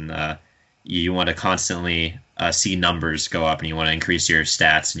things, and you want to constantly see numbers go up, and you want to increase your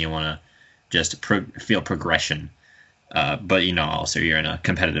stats, and you want to just feel progression. But also you're in a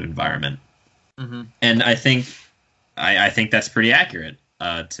competitive environment, and I think that's pretty accurate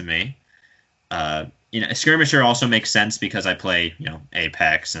to me. Skirmisher also makes sense because I play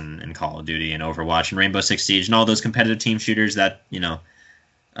Apex and Call of Duty and Overwatch and Rainbow Six Siege and all those competitive team shooters that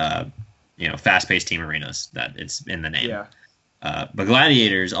fast-paced team arenas that it's in the name. Yeah. But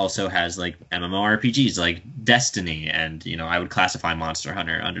Gladiators also has like MMORPGs like Destiny, and I would classify Monster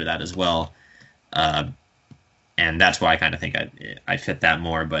Hunter under that as well. And that's why I kind of think I fit that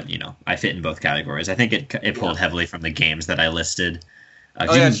more, but I fit in both categories. I think it pulled heavily from the games that I listed.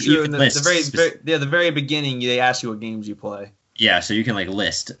 True. In the very beginning, they ask you what games you play. Yeah, so you can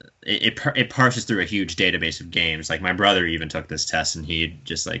list. It parses through a huge database of games. Like my brother even took this test, and he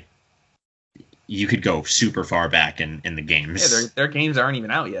just you could go super far back in the games. Yeah, their games aren't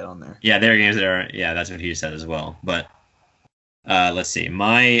even out yet on there. Yeah, their games that are. Yeah, that's what he said as well. But let's see.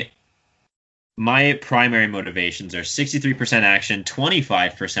 My primary motivations are 63% action,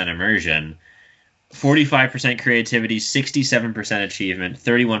 25% immersion. 45% creativity, 67% achievement,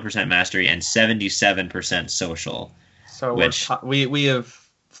 31% mastery, and 77% social. So which we have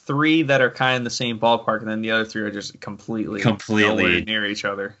 3 that are kind of in the same ballpark, and then the other 3 are just completely nowhere near each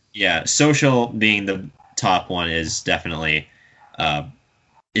other. Yeah, social being the top one is definitely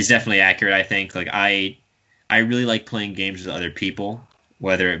accurate. I think like I really like playing games with other people,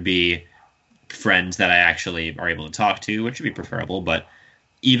 whether it be friends that I actually are able to talk to, which would be preferable, but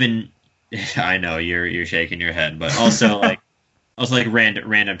even I know you're shaking your head, but also like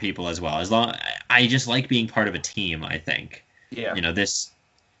random people as well. I just like being part of a team, I think. Yeah. You know, this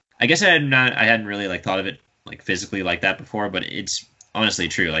I guess I hadn't really like thought of it like physically like that before, but it's honestly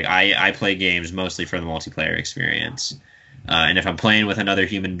true. Like I play games mostly for the multiplayer experience. And if I'm playing with another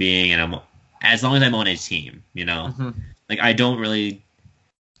human being and as long as I'm on a team, you know, like I don't really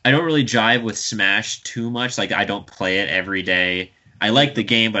jive with Smash too much. Like I don't play it every day. I like the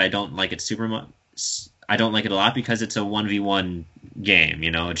game, but I don't like it super much. I don't like it a lot because it's a 1v1 game,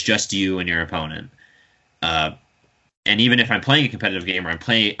 you know, it's just you and your opponent. And even if I'm playing a competitive game or I'm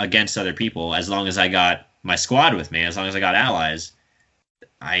playing against other people, as long as I got my squad with me, as long as I got allies,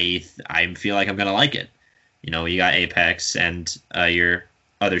 I feel like I'm going to like it. You know, you got Apex and your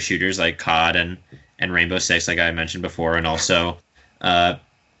other shooters like COD and Rainbow Six, like I mentioned before, and also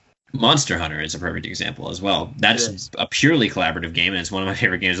Monster Hunter is a perfect example as well. That's a purely collaborative game, and it's one of my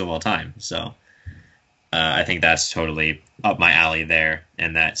favorite games of all time. So I think that's totally up my alley there,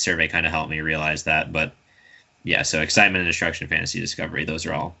 and that survey kind of helped me realize that. But yeah, so excitement and destruction, fantasy discovery, those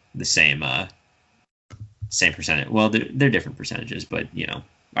are all the same percentage. Well, they're different percentages, but you know,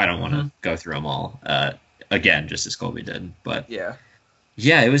 I don't want to go through them all again, just as Colby did. But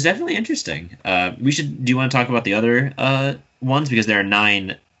yeah, it was definitely interesting. Do you want to talk about the other ones, because there are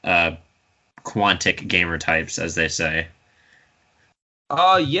 9 quantic gamer types, as they say?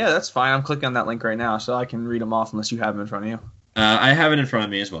 Yeah, that's fine. I'm clicking on that link right now, so I can read them off unless you have them in front of you. I have it in front of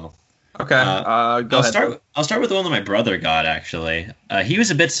me as well. Okay, go ahead. I'll start with the one that my brother got, actually. He was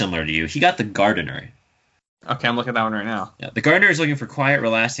a bit similar to you. He got the Gardener. Okay, I'm looking at that one right now. Yeah, the Gardener is looking for quiet,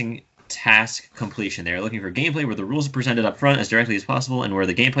 relaxing task completion. They are looking for gameplay where the rules are presented up front as directly as possible and where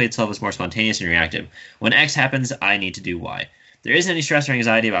the gameplay itself is more spontaneous and reactive. When X happens, I need to do Y. There isn't any stress or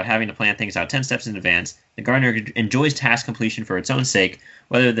anxiety about having to plan things out 10 steps in advance. The Gardener enjoys task completion for its own sake,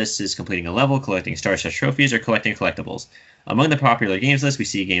 whether this is completing a level, collecting stars as trophies, or collecting collectibles. Among the popular games list, we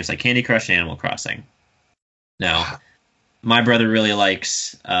see games like Candy Crush and Animal Crossing. Now, my brother really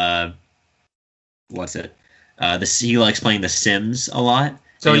likes he likes playing The Sims a lot.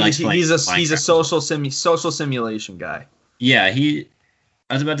 So he's a social simulation guy. Yeah, I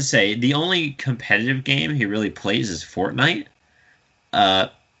was about to say the only competitive game he really plays is Fortnite.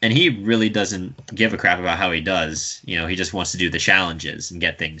 And he really doesn't give a crap about how he does. You know, he just wants to do the challenges and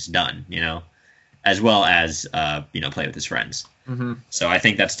get things done, you know, as well as, play with his friends. Mm-hmm. So I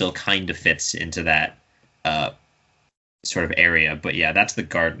think that still kind of fits into that sort of area. But yeah, that's the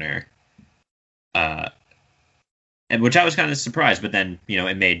Gardener. And which I was kind of surprised, but then, you know,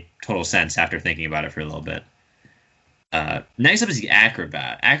 it made total sense after thinking about it for a little bit. Next up is the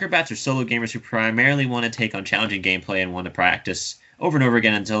Acrobat. Acrobats are solo gamers who primarily want to take on challenging gameplay and want to practice over and over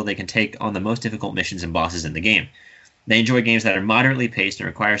again until they can take on the most difficult missions and bosses in the game. They enjoy games that are moderately paced and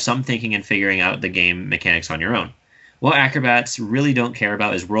require some thinking and figuring out the game mechanics on your own. What Acrobats really don't care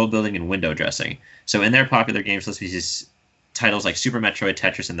about is world building and window dressing. So in their popular games list, we see titles like Super Metroid,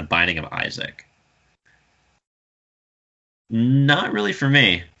 Tetris, and The Binding of Isaac. Not really for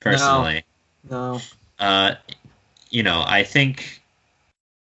me, personally. No. I think,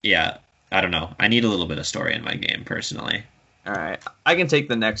 I don't know. I need a little bit of story in my game, personally. All right. I can take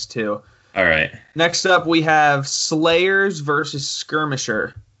the next 2. All right. Next up, we have Slayers versus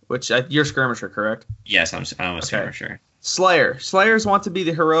Skirmisher, which you're Skirmisher, correct? Yes, I'm a Skirmisher. Slayers want to be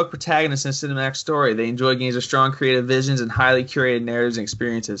the heroic protagonist in a cinematic story. They enjoy games with strong creative visions and highly curated narratives and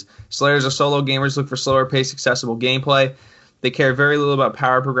experiences. Slayers are solo gamers who look for slower paced, accessible gameplay. They care very little about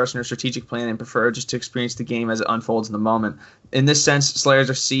power progression or strategic planning and prefer just to experience the game as it unfolds in the moment. In this sense,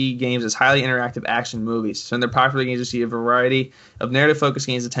 Slayers see games as highly interactive action movies. So in their popular games, you see a variety of narrative-focused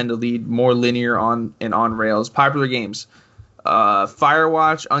games that tend to lead more linear on rails. Popular games: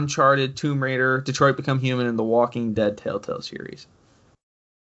 Firewatch, Uncharted, Tomb Raider, Detroit Become Human, and The Walking Dead Telltale series.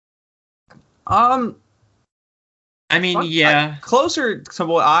 Closer to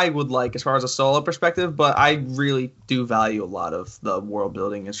what I would like as far as a solo perspective, but I really do value a lot of the world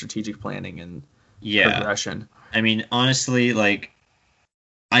building and strategic planning and progression. I mean, honestly, like,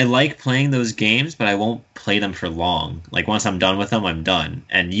 I like playing those games, but I won't play them for long. Like, once I'm done with them, I'm done.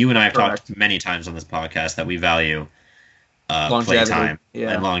 And you and I have talked many times on this podcast that we value play Longevity, time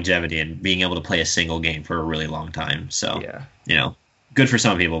yeah. and longevity and being able to play a single game for a really long time. So, Yeah. Good for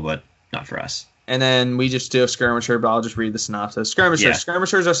some people, but not for us. And then we just do a skirmisher, but I'll just read the synopsis. Skirmishers. Yeah.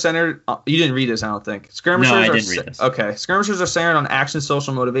 Skirmishers are centered. You didn't read this, I don't think. Skirmishers No, I didn't read this. Okay. Skirmishers are centered on action,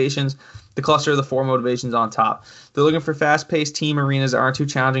 social motivations. The cluster of the 4 motivations on top. They're looking for fast-paced team arenas that aren't too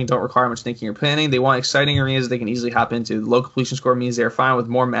challenging, don't require much thinking or planning. They want exciting arenas they can easily hop into. The low completion score means they are fine with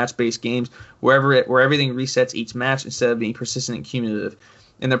more match-based games where everything resets each match instead of being persistent and cumulative.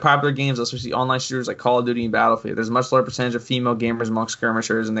 In their popular games, also see online shooters like Call of Duty and Battlefield. There's a much lower percentage of female gamers among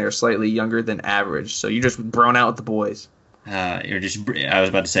skirmishers, and they are slightly younger than average. So you're just brown out with the boys. I was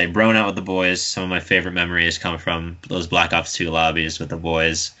about to say, brown out with the boys. Some of my favorite memories come from those Black Ops 2 lobbies with the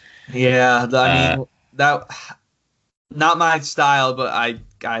boys. Yeah, I mean, that not my style, but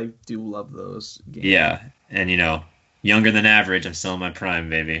I do love those games. Yeah, and younger than average. I'm still in my prime,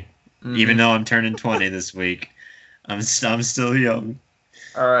 baby. Mm-hmm. Even though I'm turning 20 this week, I'm still young.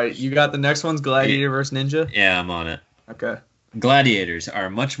 All right, you got the next one's Gladiator versus Ninja? Yeah, I'm on it. Okay. Gladiators are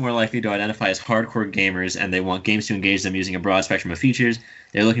much more likely to identify as hardcore gamers, and they want games to engage them using a broad spectrum of features.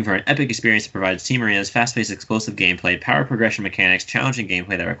 They're looking for an epic experience that provides team arenas, fast-paced, explosive gameplay, power progression mechanics, challenging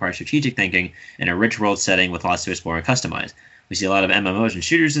gameplay that requires strategic thinking, and a rich world setting with lots to explore and customize. We see a lot of MMOs and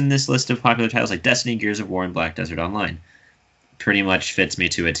shooters in this list of popular titles like Destiny, Gears of War, and Black Desert Online. Pretty much fits me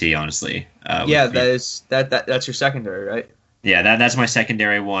to a T, honestly. Yeah, that's your secondary, right? Yeah, that's my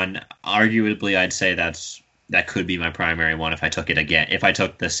secondary one. Arguably, I'd say that could be my primary one if I took it again. If I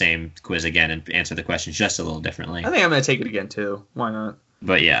took the same quiz again and answered the questions just a little differently. I think I'm gonna take it again too. Why not?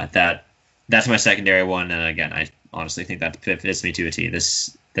 But yeah, that's my secondary one, and again, I honestly think that fits me to a T.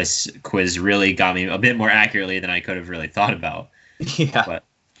 This quiz really got me a bit more accurately than I could have really thought about. Yeah. But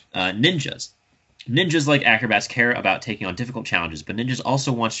ninjas. Ninjas, like acrobats, care about taking on difficult challenges, but ninjas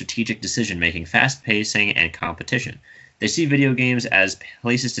also want strategic decision-making, fast pacing, and competition. They see video games as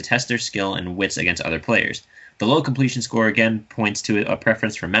places to test their skill and wits against other players. The low completion score again points to a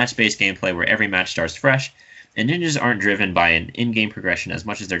preference for match-based gameplay where every match starts fresh, and ninjas aren't driven by an in-game progression as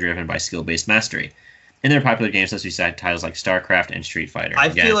much as they're driven by skill-based mastery. In their popular games, let's cite titles like StarCraft and Street Fighter. I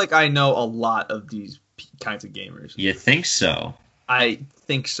feel like I know a lot of these kinds of gamers. You think so? I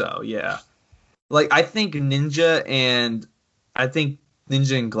think so, yeah. Like, I think Ninja and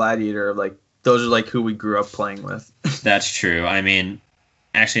Gladiator are like, those are like who we grew up playing with. That's true. I mean,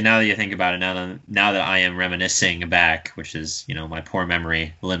 actually, now that you think about it, now that I am reminiscing back, which is, my poor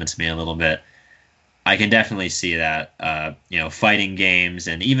memory limits me a little bit, I can definitely see that, fighting games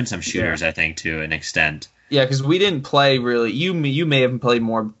and even some shooters, I think, to an extent. Yeah, because we didn't play really. You may have played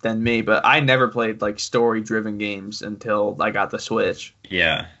more than me, but I never played like story-driven games until I got the Switch.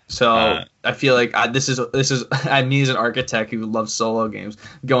 Yeah. So I feel like this is me as an architect who loves solo games,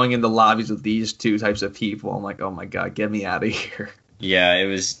 going into lobbies with these two types of people. I'm like, oh my god, get me out of here. Yeah, it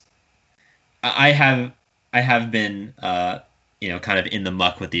was. I have been kind of in the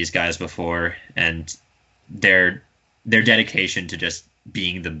muck with these guys before, and their dedication to just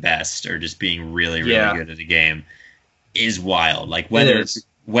being the best or just being really good at a game is wild. Like whether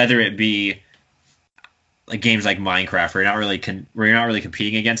it be like games like Minecraft where you're not really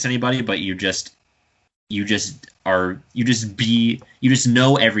competing against anybody, but you just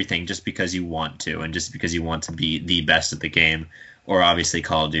know everything just because you want to, and just because you want to be the best at the game. Or obviously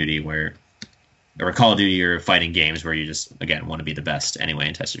Call of Duty or fighting games where you just again want to be the best anyway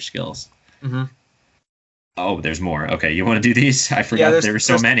and test your skills. Mm-hmm. Oh, there's more. Okay, you want to do these? I forgot there were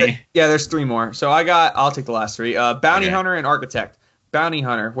so many. There's 3 more. So I'll take the last 3. Bounty Hunter and Architect. Bounty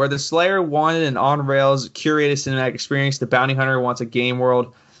Hunter. Where the Slayer wanted an on-rails curated cinematic experience, the Bounty Hunter wants a game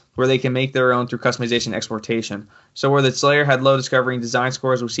world where they can make their own through customization and exportation. So where the Slayer had low discovery and design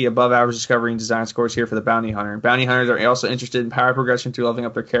scores, we see above average discovery and design scores here for the Bounty Hunter. And Bounty Hunters are also interested in power progression through leveling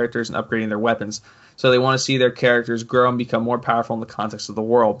up their characters and upgrading their weapons. So they want to see their characters grow and become more powerful in the context of the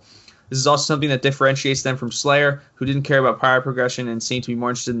world. This is also something that differentiates them from Slayer, who didn't care about power progression and seemed to be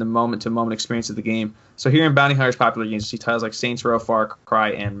more interested in the moment-to-moment experience of the game. So here in Bounty Hunter's popular games, you see titles like Saints Row, Far Cry,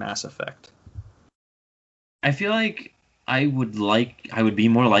 and Mass Effect. I feel like I would be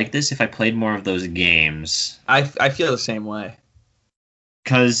more like this if I played more of those games. I feel the same way.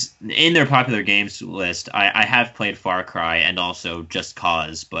 Because in their popular games list, I have played Far Cry and also Just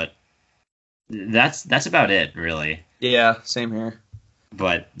Cause, but that's about it, really. Yeah, same here.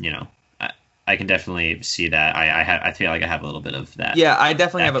 But, I can definitely see that. I feel like I have a little bit of that. Yeah, I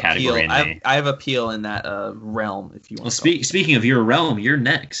definitely have appeal. I have appeal in that realm, if you want. Well, speaking of your realm, you're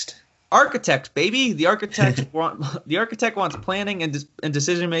next. Architect, baby. The architect wants planning and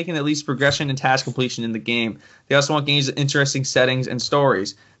decision making that leads to progression and task completion in the game. They also want games with interesting settings and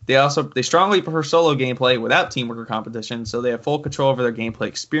stories. They strongly prefer solo gameplay without teamwork or competition, so they have full control over their gameplay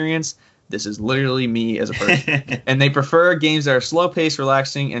experience. This is literally me as a person. And they prefer games that are slow-paced,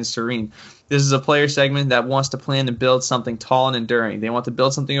 relaxing, and serene. This is a player segment that wants to plan and build something tall and enduring. They want to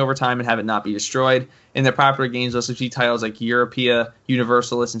build something over time and have it not be destroyed. In their popular games, those see titles like Europea,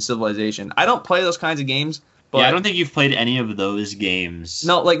 Universalist, and Civilization. I don't play those kinds of games. But yeah, I don't think you've played any of those games.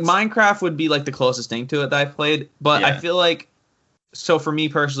 No, like Minecraft would be like the closest thing to it that I've played. But yeah. I feel like, so for me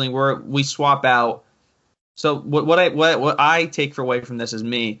personally, we swap out. So what I take away from this is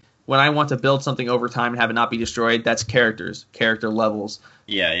me. When I want to build something over time and have it not be destroyed, that's character levels.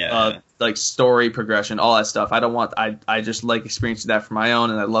 Yeah. Like story progression, all that stuff. I just like experiencing that for my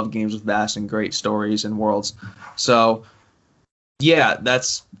own, and I love games with vast and great stories and worlds. So, yeah, that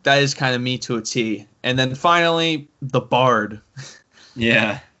is kind of me to a T. And then finally, the Bard.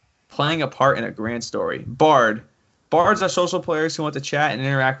 Yeah. Playing a part in a grand story. Bard. Bards are social players who want to chat and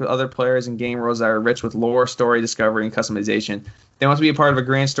interact with other players in game worlds that are rich with lore, story, discovery, and customization. They want to be a part of a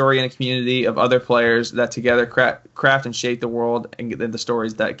grand story and a community of other players that together craft and shape the world and the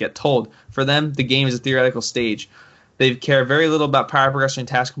stories that get told. For them, the game is a theoretical stage. They care very little about power progression and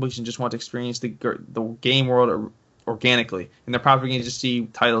task completion, just want to experience the game world organically. And they're probably going to just see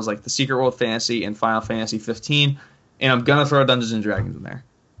titles like The Secret World Fantasy and Final Fantasy 15, and I'm going to throw Dungeons & Dragons in there.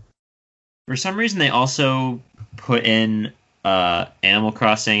 For some reason, they also put in Animal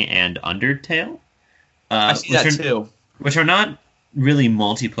Crossing and Undertale. I see that too. Which are not really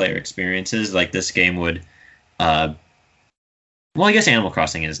multiplayer experiences like this game would. Well, I guess Animal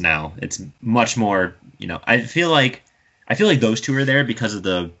Crossing is now. It's much more. I feel like those two are there because of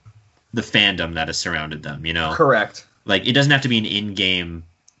the fandom that has surrounded them. Correct. Like it doesn't have to be an in-game,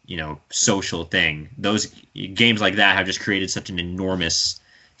 social thing. Those games like that have just created such an enormous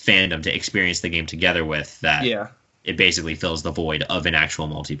fandom to experience the game together with that it basically fills the void of an actual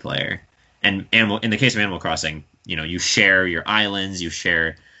multiplayer. And in the case of Animal Crossing, you share your islands, you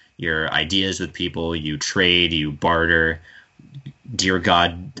share your ideas with people, you trade, you barter. Dear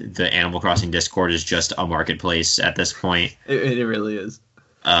God, the Animal Crossing Discord is just a marketplace at this point. It really is.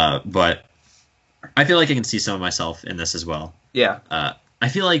 But I feel like I can see some of myself in this as well. Yeah. I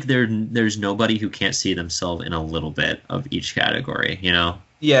feel like there's nobody who can't see themselves in a little bit of each category,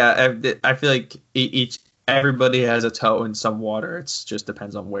 Yeah, I feel like everybody has a toe in some water. It just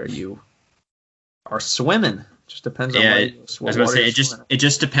depends on where you are swimming. Just depends on where you swim. I was going to say it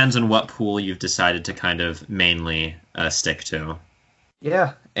just depends on what pool you've decided to kind of mainly stick to.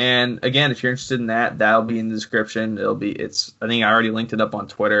 Yeah, and again, if you're interested in that'll be in the description. I think I already linked it up on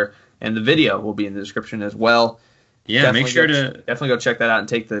Twitter, and the video will be in the description as well. Yeah, definitely make sure to definitely go check that out and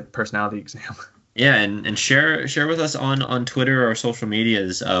take the personality exam. Yeah, and share with us on Twitter or social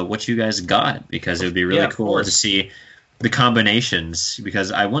medias what you guys got, because it would be really cool to see the combinations,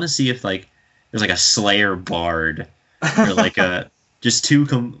 because I want to see if there's like a Slayer Bard or like a just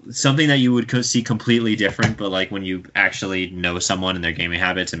something that you would see completely different, but like when you actually know someone and their gaming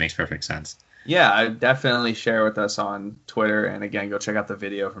habits, it makes perfect sense. Yeah, I definitely share with us on Twitter, and again, go check out the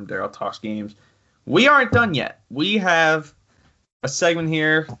video from Daryl Talks Games. We aren't done yet. We have a segment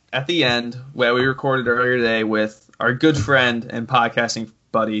here at the end where we recorded earlier today with our good friend and podcasting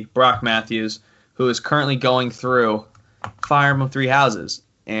buddy, Brock Matthews, who is currently going through Fire Emblem Three Houses.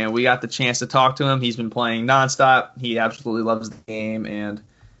 And we got the chance to talk to him. He's been playing nonstop. He absolutely loves the game. And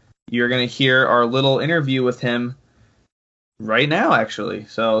you're going to hear our little interview with him right now, actually.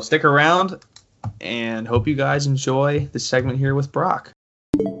 So stick around and hope you guys enjoy the segment here with Brock.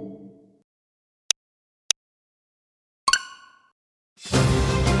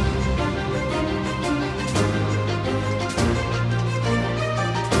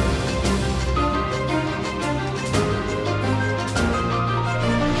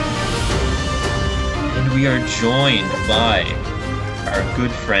 We are joined by our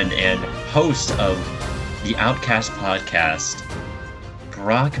good friend and host of the Outcast podcast,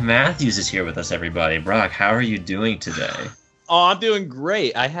 Brock Matthews is here with us, everybody. Brock, how are you doing today? Oh, I'm doing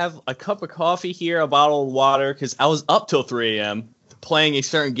great. I have a cup of coffee here, a bottle of water, because I was up till 3 a.m. playing a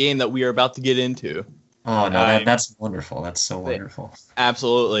certain game that we are about to get into. Oh, no, that's wonderful. That's so wonderful.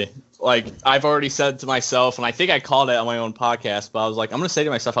 Absolutely. Like, I've already said to myself, and I think I called it on my own podcast, but I was like, I'm going to say to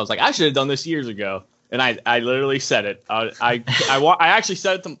myself, I was like, I should have done this years ago. And I literally said it. I actually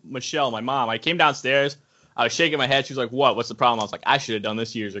said it to Michelle, my mom. I came downstairs. I was shaking my head. She was like, "What? What's the problem?" I was like, "I should have done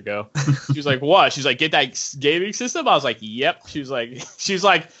this years ago." She was like, "What?" She's like, "Get that gaming system." I was like, "Yep." She was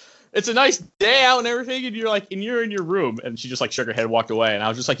like, it's a nice day out and everything, and you're in your room, and she just like shook her head and walked away, and I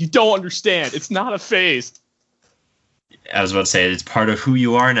was just like, you don't understand. It's not a phase. I was about to say it's part of who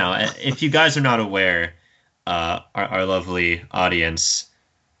you are now. If you guys are not aware, our lovely audience,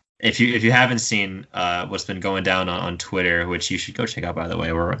 if you haven't seen what's been going down on Twitter, which you should go check out, by the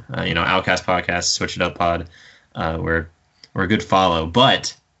way, we're Outcast Podcast, Switch It Up Pod, we're a good follow.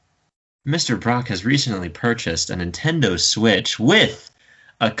 But Mr. Brock has recently purchased a Nintendo Switch with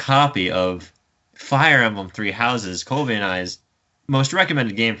a copy of Fire Emblem Three Houses, Colby and I's most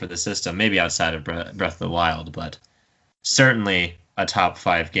recommended game for the system, maybe outside of Breath of the Wild, but certainly a top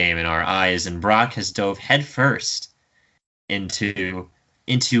 5 game in our eyes. And Brock has dove headfirst into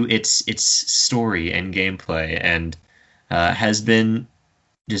its story and gameplay, and has been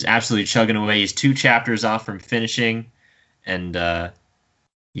just absolutely chugging away. He's 2 chapters off from finishing, and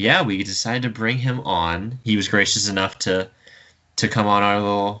we decided to bring him on. He was gracious enough to come on our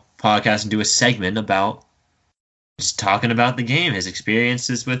little podcast and do a segment about just talking about the game, his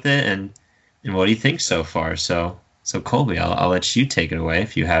experiences with it, and what he thinks so far. So Colby, I'll let you take it away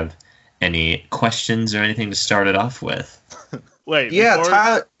if you have any questions or anything to start it off with. Wait, Yeah,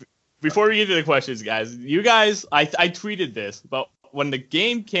 Tyler. before we get to the questions, I tweeted this, but when the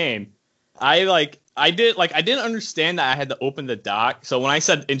game came, I didn't understand that I had to open the dock. So when I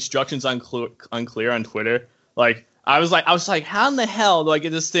said instructions unclear on Twitter, I was like, how in the hell do I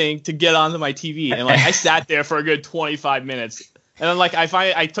get this thing to get onto my TV? And I sat there for a good 25 minutes. And then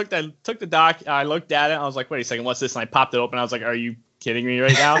I took the dock, I looked at it, and I was like, wait a second, what's this? And I popped it open. I was like, are you kidding me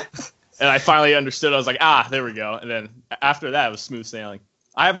right now? And I finally understood. I was like, there we go. And then after that, it was smooth sailing.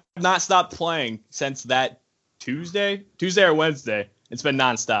 I have not stopped playing since that Tuesday or Wednesday. It's been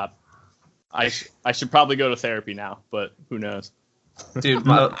nonstop. I should probably go to therapy now, but who knows? Dude,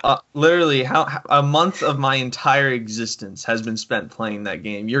 literally, a month of my entire existence has been spent playing that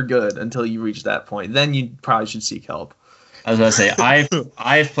game. You're good until you reach that point. Then you probably should seek help. I was about to say,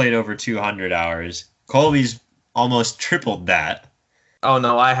 I've played over 200 hours. Colby's almost tripled that. Oh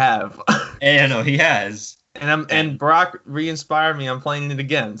no, I have. I know he has. And Brock re-inspired me. I'm playing it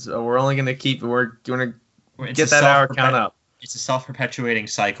again. So we're only gonna get that hour count up. It's a self-perpetuating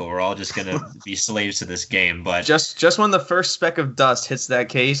cycle. We're all just gonna be slaves to this game. But just when the first speck of dust hits that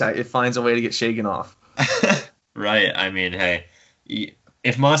case, it finds a way to get shaken off. Right. I mean, hey,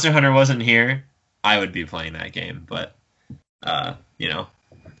 if Monster Hunter wasn't here, I would be playing that game. But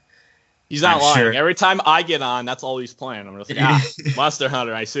he's not I'm lying. sure. Every time I get on, that's all he's playing. I'm just like, Monster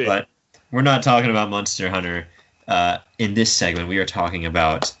Hunter, I see. But we're not talking about Monster Hunter. In this segment, we are talking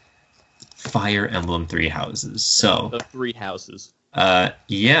about Fire Emblem Three Houses. So the 3 houses.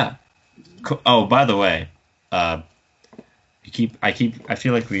 Yeah. Oh, by the way, I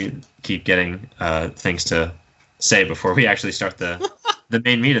feel like we keep getting things to say before we actually start the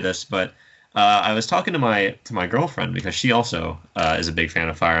main meat of this, but I was talking to my girlfriend because she also is a big fan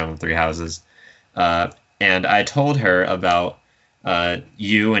of Fire Emblem Three Houses, and I told her about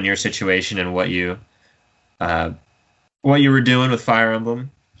you and your situation and what you were doing with Fire Emblem,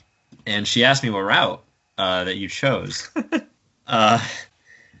 and she asked me what route that you chose.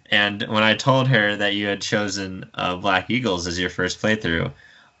 And when I told her that you had chosen Black Eagles as your first playthrough,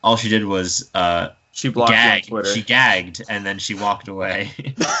 all she did was she blocked gag. on Twitter. She gagged and then she walked away.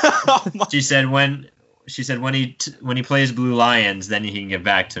 She said when he plays Blue Lions, then he can get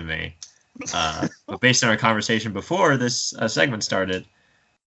back to me. But based on our conversation before this segment started,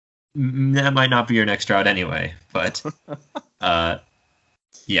 that might not be your next route anyway. But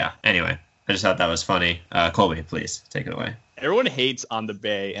yeah. Anyway, I just thought that was funny. Colby, please take it away. Everyone hates On the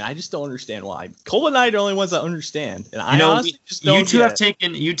Bay, and I just don't understand why. Cole and I are the only ones that understand, and I honestly just don't.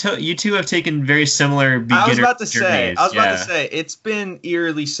 You two have taken very similar beginner I was about to journeys. say it's been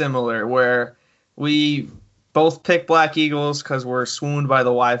eerily similar, where we both pick Black Eagles because we're swooned by the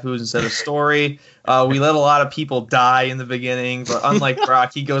waifus instead of story. We let a lot of people die in the beginning, but unlike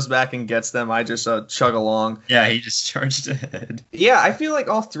Brock, he goes back and gets them. I just chug along. Yeah, he just charged ahead. Yeah, I feel like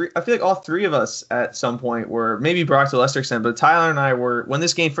all three of us at some point were, maybe Brock to a lesser extent, but Tyler and I were, when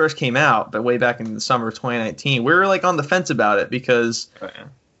this game first came out, but way back in the summer of 2019, we were like on the fence about it because,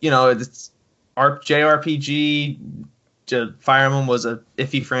 it's JRPG. Fire Emblem was a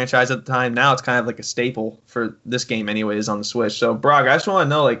iffy franchise at the time. Now it's kind of like a staple for this game, anyways, on the Switch. So, Brock, I just want to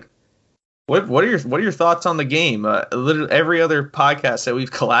know, like, what are your thoughts on the game? Literally every other podcast that we've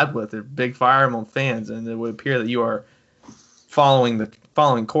collabed with are big Fire Emblem fans, and it would appear that you are following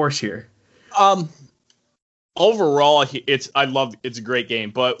course here. Overall, it's a great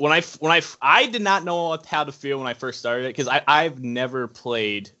game, but when I did not know how to feel when I first started it, because I've never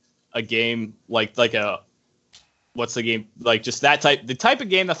played a game like a what's the game like? Just the type of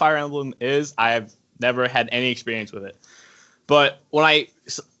game that Fire Emblem is. I have never had any experience with it. But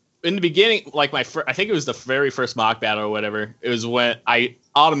in the beginning, like I think it was the very first mock battle or whatever. It was when I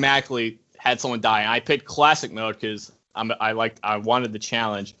automatically had someone die, and I picked classic mode because I wanted the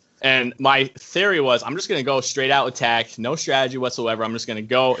challenge. And my theory was, I'm just gonna go straight out attack, no strategy whatsoever. I'm just gonna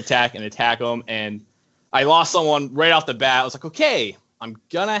go attack them. And I lost someone right off the bat. I was like, okay, I'm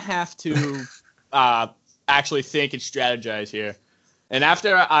gonna have to actually think and strategize here. And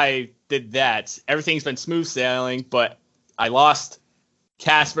after I did that, everything's been smooth sailing. But I lost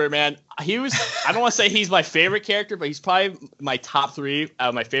Casper, man. I don't want to say he's my favorite character, but he's probably my top 3 out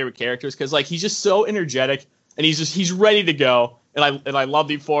of my favorite characters because like he's just so energetic and he's ready to go. And I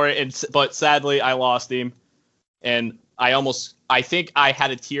loved him for it, but sadly I lost him, and I think I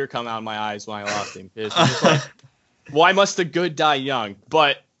had a tear come out of my eyes when I lost him. It's just like, why must the good die young?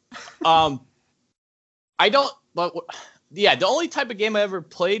 But the only type of game I ever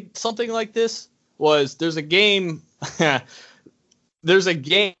played something like this was there's a game on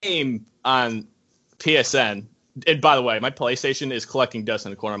PSN. And by the way, my PlayStation is collecting dust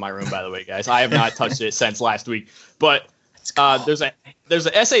in the corner of my room. By the way, guys, I have not touched it since last week, but. There's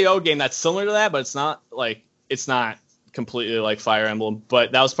a SAO game that's similar to that, but it's not completely like Fire Emblem.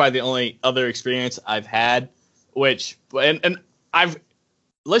 But that was probably the only other experience I've had.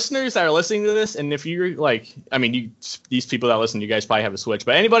 Listeners that are listening to this, and if you're like, I mean, these people that listen, you guys probably have a Switch.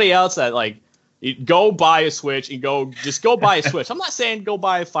 But anybody else that like, go buy a Switch and go buy a Switch. I'm not saying go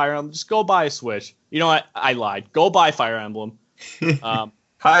buy a Fire Emblem, just go buy a Switch. You know what? I lied. Go buy Fire Emblem.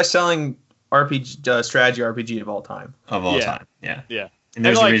 Highest selling RPG strategy RPG of all time. Yeah. Yeah. And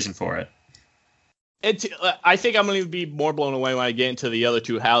there's a reason for it. I think I'm going to be more blown away when I get into the other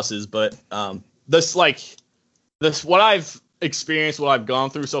 2 houses, but what I've experienced, what I've gone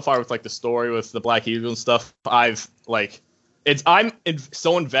through so far with like the story with the Black Eagle and stuff, I'm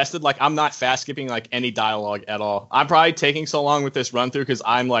so invested. Like I'm not fast skipping like any dialogue at all. I'm probably taking so long with this run through because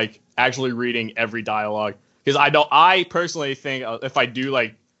I'm like actually reading every dialogue because I personally think if I do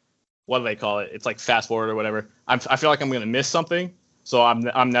like, what do they call it? It's like fast forward or whatever. I feel like I'm gonna miss something, so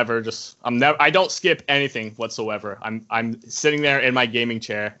I don't skip anything whatsoever. I'm sitting there in my gaming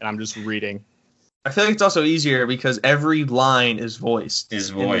chair and I'm just reading. I feel like it's also easier because every line is voiced.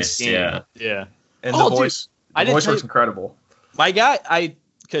 Yeah. And the voice works incredible. My guy,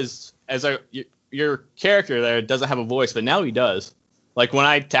 because your character there doesn't have a voice, but now he does. Like when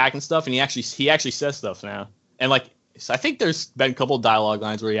I attack and stuff, and he actually says stuff now, and like. So I think there's been a couple of dialogue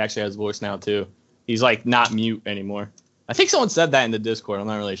lines where he actually has voice now too. He's like not mute anymore. I think someone said that in the Discord. I'm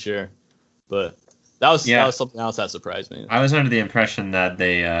not really sure, but that was something else that surprised me. I was under the impression that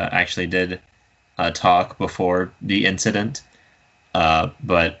they actually did talk before the incident,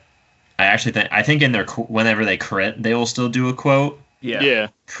 but I think in their whenever they crit, they will still do a quote. Yeah.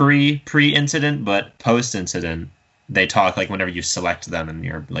 Pre-incident, but post-incident, they talk like whenever you select them and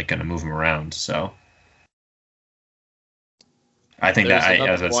you're like gonna move them around. So. I think that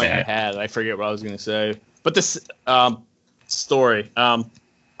I was going to say. I forget what I was going to say. But this story, I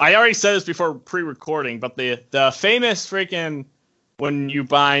already said this before pre-recording, but the famous freaking when you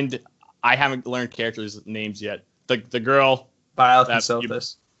bind, I haven't learned characters' names yet. The girl.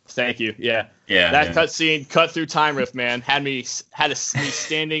 Biothesopus. Thank you. Yeah. That cutscene cut through Time Rift, man. Had me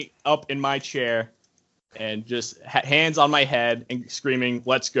standing up in my chair and just hands on my head and screaming,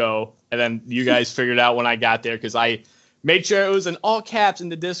 "Let's go!" And then you guys figured out when I got there because I. Made sure it was in all caps in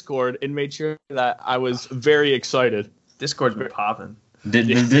the Discord and made sure that I was very excited. Discord's been popping. The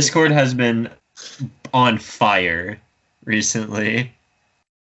Discord has been on fire recently.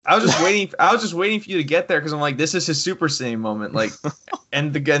 I was just waiting for you to get there because I'm like, this is his Super Saiyan moment. Like,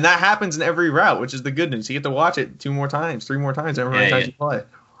 and that happens in every route, which is the good news. You get to watch it 2 more times, 3 more times every time you play.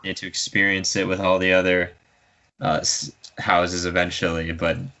 You get to experience it with all the other houses eventually,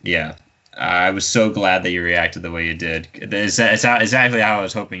 but yeah. I was so glad that you reacted the way you did. It's exactly how I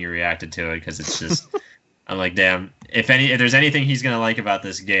was hoping you reacted to it because it's just, I'm like, damn. If there's anything he's gonna like about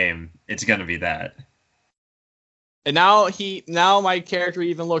this game, it's gonna be that. And now my character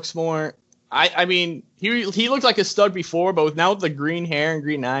even looks more. I mean, he looked like a stud before, but now with the green hair and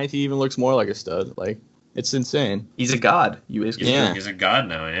green eyes, he even looks more like a stud. Like it's insane. He's a god. He's a god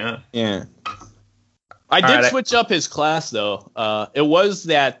now. Yeah. Yeah. I did switch up his class though. It was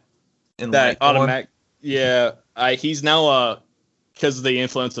that automatic. Yeah, he's now because of the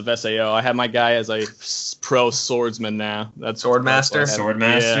influence of SAO. I have my guy as a pro swordsman now. That's Swordmaster.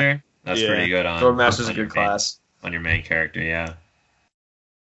 Swordmaster. Yeah. That's pretty good on. Swordmaster's a good class on your main character. Yeah.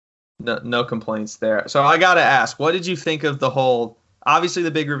 No complaints there. So I gotta ask, what did you think of the whole? Obviously,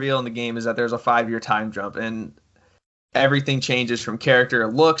 the big reveal in the game is that there's a 5-year time jump, and everything changes from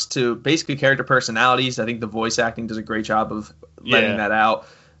character looks to basically character personalities. I think the voice acting does a great job of letting that out.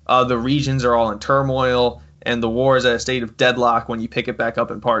 The regions are all in turmoil, and the war is at a state of deadlock when you pick it back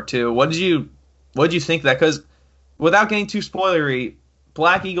up in part 2. What did you think of that? Because without getting too spoilery,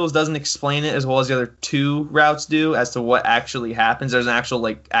 Black Eagles doesn't explain it as well as the other 2 routes do as to what actually happens. There's an actual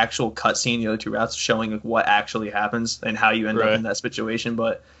cutscene in the other 2 routes showing what actually happens and how you end up in that situation.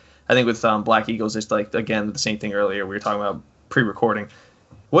 But I think with Black Eagles, it's again the same thing earlier. We were talking about pre-recording.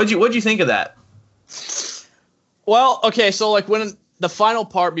 What'd you think of that? Well, okay, so when the final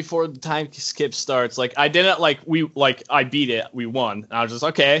part before the time skip starts, I didn't I beat it, we won, and I was just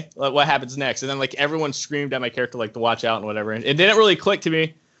okay, what happens next? And then everyone screamed at my character to watch out and whatever, and it didn't really click to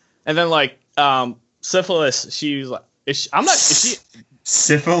me. And then Syphilis, she was like, is she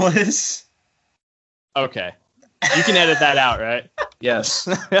Syphilis? Okay, you can edit that out, right? Yes.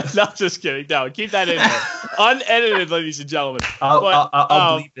 No, just kidding. No, keep that in there. Unedited, ladies and gentlemen. I'll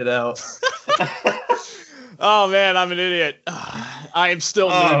bleep it out. Oh, man, I'm an idiot. I am still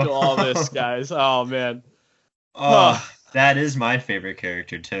new to all this, guys. Oh, man. Oh, that is my favorite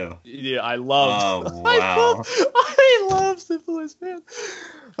character, too. Yeah, I love wow. I love Syphilis, man.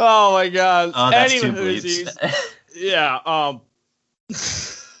 Oh, my God. Oh, that's two bleeps. Yeah,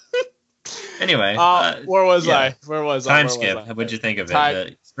 Anyway, where was I? Time skip. What'd you think of it?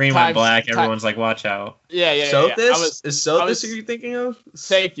 The screen went black. Everyone's like, "Watch out!" Yeah. Sothis? Is Sothis who you're thinking of?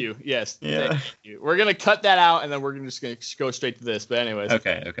 Thank you. Yes. Yeah. Thank you. We're gonna cut that out, and then we're just gonna go straight to this. But anyways.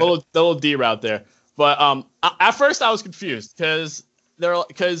 Okay. Little D route there. But at first I was confused because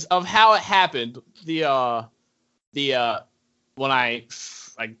of how it happened. When I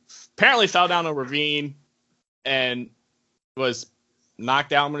apparently fell down a ravine and was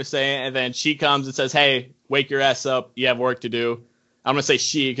knocked out, I'm going to say, and then she comes and says, "Hey, wake your ass up. You have work to do." I'm going to say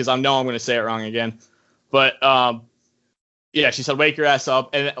she because I know I'm going to say it wrong again. But, yeah, she said, "Wake your ass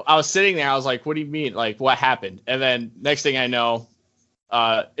up." And I was sitting there. I was like, "What do you mean? What happened?" And then next thing I know,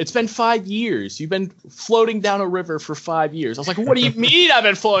 it's been 5 years. You've been floating down a river for 5 years. I was like, "What do you mean I've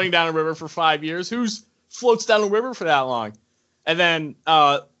been floating down a river for 5 years? Who floats down a river for that long?" And then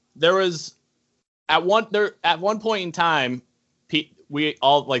there was at one point in time, we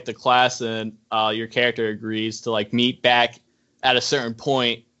all the class and your character agrees to meet back at a certain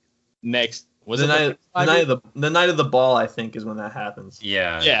point next. The night of the ball, I think, is when that happens.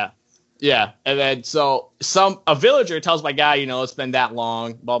 Yeah. And then a villager tells my guy, it's been that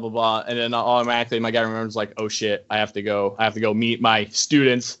long, blah blah blah, and then automatically my guy remembers oh shit, I have to go meet my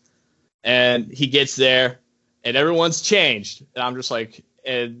students, and he gets there, and everyone's changed, and I'm just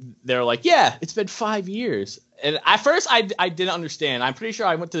and they're like, yeah, it's been 5 years. And at first, I didn't understand. I'm pretty sure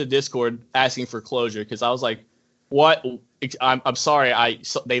I went to the Discord asking for closure because I was like, "What? I'm sorry.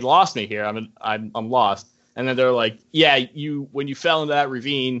 They lost me here. I'm lost." And then they're like, "Yeah, when you fell into that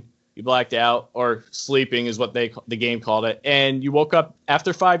ravine, you blacked out, or sleeping is what the game called it, and you woke up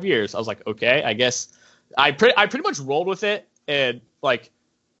after 5 years." I was like, "Okay, I guess." I pretty much rolled with it, and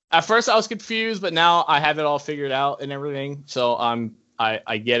at first I was confused, but now I have it all figured out and everything. So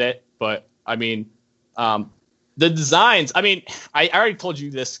I get it, but I mean, the designs, I already told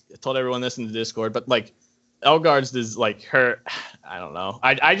everyone this in the Discord, but Elgard's is her, I don't know.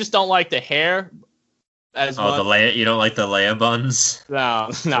 I just don't like the hair as much. Oh, you don't like the Leia buns? No.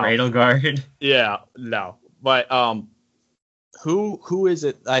 Edelgard? Yeah, no. But who is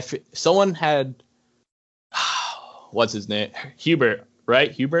it? Someone had what's his name? Hubert,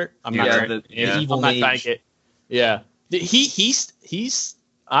 right? Hubert? I'm not sure. The evil mage. Yeah. He's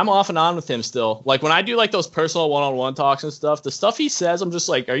I'm off and on with him still. When I do those personal one-on-one talks and stuff, the stuff he says, I'm just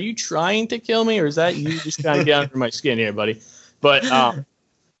are you trying to kill me, or is that you just trying to get under my skin here, buddy? But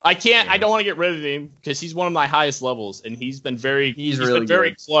I can't. I don't want to get rid of him because he's one of my highest levels, and he's been very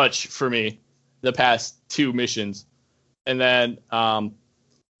clutch for me the past 2 missions. And then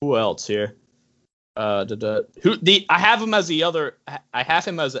who else here? I have him as the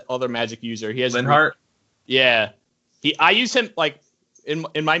other magic user. He has Linhardt. Yeah, I use him in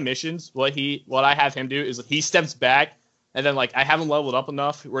my missions. What I have him do is he steps back, and then I have him leveled up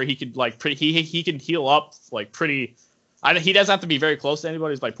enough where he could he can heal up pretty. He doesn't have to be very close to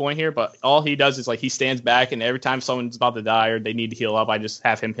anybody, is my point here, but all he does is he stands back, and every time someone's about to die or they need to heal up, I just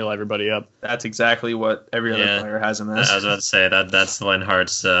have him heal everybody up. That's exactly what every other player has in this. I was about to say that's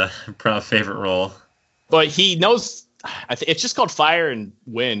Linhardt's favorite role. But he knows. It's just called fire and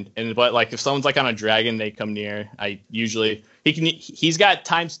wind, but if someone's on a dragon, they come near. He's got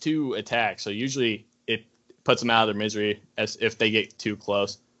 ×2 attack, so usually it puts them out of their misery as if they get too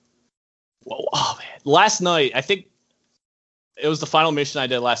close. Whoa, oh man! Last night, I think it was the final mission I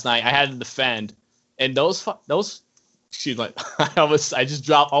did last night. I had to defend, and those She's like, I just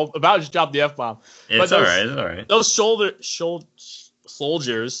dropped the F-bomb. It's all right. It's all right. Those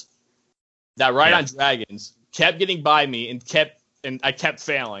soldiers that ride on dragons kept getting by me and I kept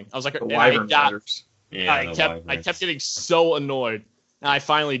failing. I was like, I kept getting so annoyed, and I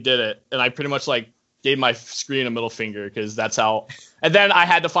finally did it, and I pretty much like gave my screen a middle finger because that's how. And then I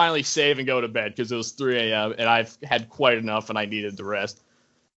had to finally save and go to bed because it was 3 a.m. and I've had quite enough and I needed the rest.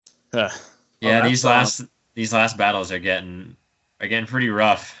 These last battles are getting pretty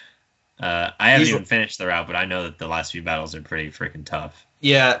rough. I haven't even finished the route, but I know that the last few battles are pretty freaking tough.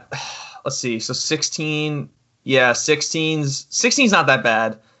 Yeah, let's see. So 16, 16's not that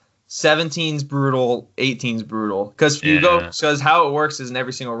bad. 17's brutal. 18's brutal. Because how it works is in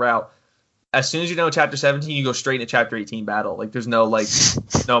every single route. As soon as you know chapter 17, you go straight into chapter 18 battle. Like there's no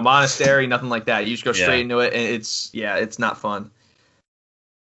no monastery, nothing like that. You just go straight into it, and it's not fun.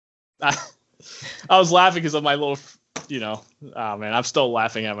 I was laughing because of my little, oh man, I'm still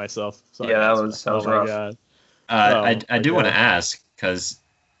laughing at myself. Sorry, that was rough. My God. I do want to ask because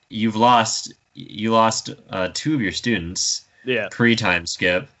you lost 2 of your students. Yeah. Pre-time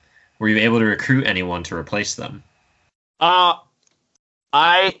skip. Were you able to recruit anyone to replace them? I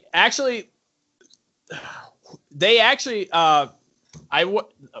don't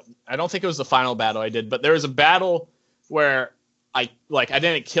think it was the final battle I did, but there was a battle where I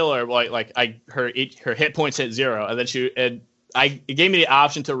didn't kill her, her hit points hit 0, and then it gave me the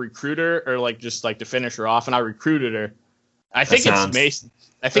option to recruit her or just to finish her off, and I recruited her. I think it's Mason.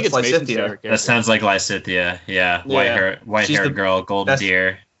 I think it's Mason's favorite character. That sounds like Lysithea. Yeah, white-haired girl, golden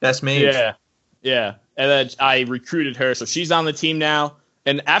deer. That's mage. Yeah. And then I recruited her, so she's on the team now.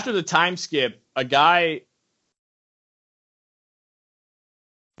 And after the time skip, a guy.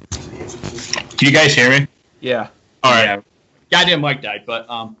 Can you guys hear me? Yeah. All right. Yeah. Goddamn mic died, but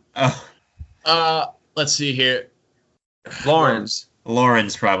let's see here. Lawrence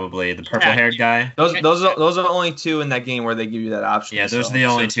probably the purple-haired guy. Those are the only 2 in that game where they give you that option. Yeah, those are the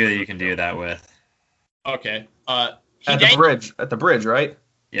only 2 that you can do that with. Okay. At the bridge, right?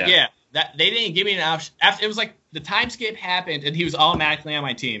 Yeah. Yeah. That they didn't give me an option. After it was like the time skip happened and he was automatically on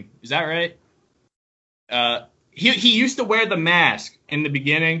my team. Is that right? He used to wear the mask in the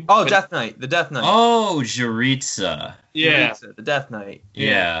beginning. Oh, Death Knight. The Death Knight. Oh, Jaritza. Yeah. Jaritza, the Death Knight.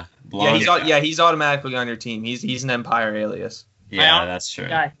 Yeah. He's automatically on your team. He's an Empire alias. Yeah, that's true.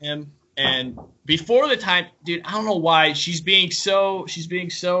 Got him. And before the time, dude, I don't know why she's being so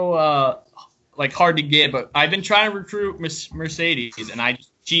hard to get, but I've been trying to recruit Mercedes, and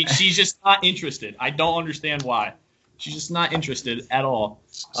she's just not interested. I don't understand why. She's just not interested at all.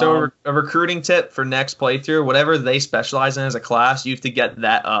 So a recruiting tip for next playthrough, whatever they specialize in as a class, you have to get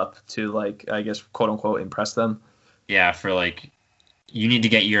that up to I guess quote unquote impress them. Yeah, for you need to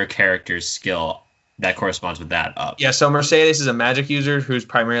get your character's skill that corresponds with that up. Yeah, so Mercedes is a magic user who's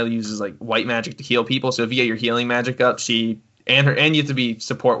primarily uses white magic to heal people. So if you get your healing magic up, and you have to be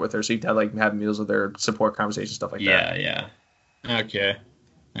support with her, so you have to have meals with her, support conversation, stuff like that. Yeah. Okay.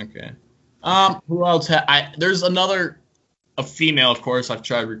 Who else? There's a female, of course. I've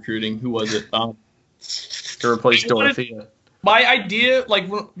tried recruiting. Who was it? To replace Dorothea. My idea,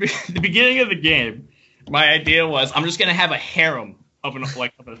 the beginning of the game, my idea was I'm just gonna have a harem of an army.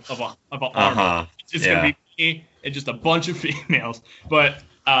 It's gonna be me and just a bunch of females. But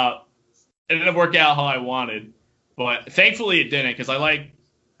it didn't work out how I wanted. But thankfully it didn't, because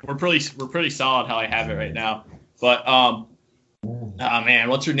we're pretty solid how I have it right now. But man,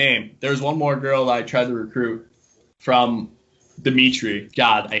 what's her name? There's one more girl that I tried to recruit from Dimitri.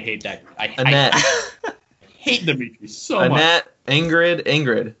 God, I hate that. Annette. I hate Dimitri so much. Annette, Ingrid.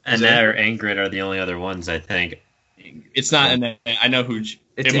 Annette or Ingrid are the only other ones, I think. It's not Annette. I know who.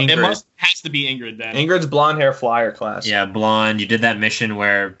 It has to be Ingrid then. Ingrid's blonde hair flyer class. Yeah, blonde. You did that mission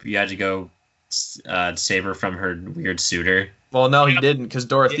where you had to go save her from her weird suitor. Well, no, he didn't, because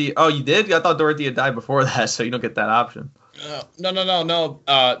Dorothea. Oh, you did? I thought Dorothea died before that, so you don't get that option. No.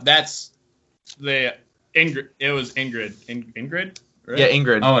 That's the Ingrid. It was Ingrid. Ingrid? Right? Yeah,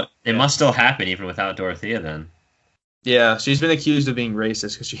 Ingrid. Oh, it must still happen even without Dorothea then. Yeah, she's been accused of being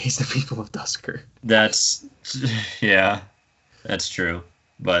racist because she hates the people of Dusker. That's true.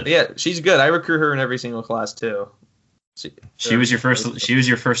 But yeah, she's good. I recruit her in every single class too. She was your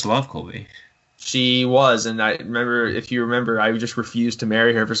first love, Colby. She was, and if you remember, I just refused to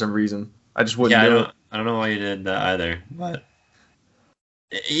marry her for some reason. I just wouldn't do it. I don't know why you did that either, but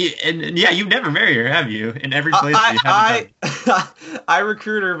you've never married her, have you? In every place I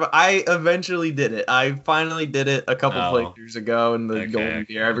recruit her, but I eventually did it. I finally did it a couple playthroughs ago in the Golden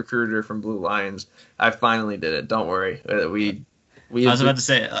Deer. I recruited her from Blue Lions. I finally did it. Don't worry. I was about to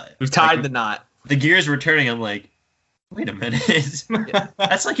say we've tied the knot. The gears were turning. I'm like, Wait a minute.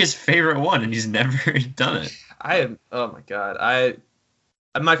 That's like his favorite one, and he's never done it. Oh my god.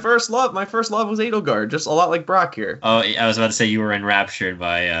 My first love was Edelgard, just a lot like Brock here. Oh, I was about to say you were enraptured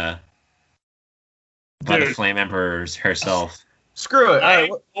by the Dude. Flame Emperor herself. Screw it. All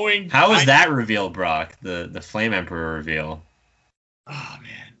right, How was that reveal, Brock? The Flame Emperor reveal. Oh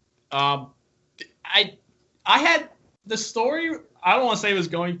man. I had the story. I don't want to say it was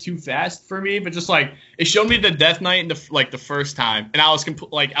going too fast for me, but just like it showed me the Death Knight in the first time, and I was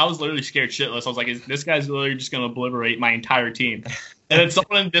I was literally scared shitless. I was like, this guy's literally just gonna obliterate my entire team. And then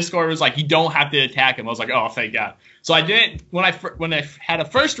someone in Discord was like, you don't have to attack him. I was like, oh, thank God. So I didn't. When I had a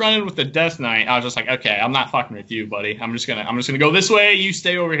first run in with the Death Knight, I was just like, okay, I'm not fucking with you, buddy. I'm just gonna go this way. You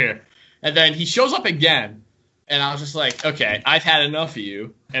stay over here. And then he shows up again, and I was just like, okay, I've had enough of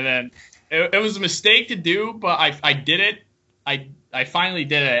you. And then it was a mistake to do, but I did it. I finally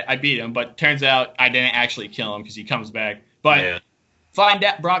did it. I beat him, but turns out I didn't actually kill him because he comes back. But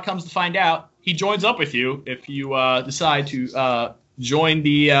Brock comes to find out. He joins up with you if you decide to join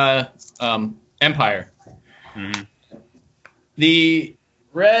the Empire. Mm-hmm. The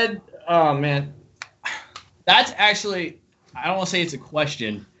red, oh man, that's actually, I don't want to say it's a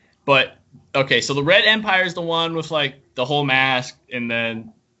question, but okay. So the Red Empire is the one with like the whole mask, and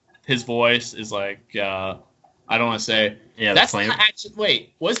then his voice is like, I don't want to say. Yeah, that's Flame. not actually.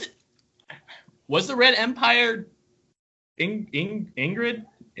 Wait, was the Red Empire Ingrid?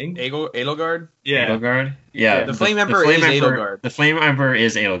 Edelgard? Yeah. Edelgard? Yeah. The Flame Emperor is Edelgard. The Flame Emperor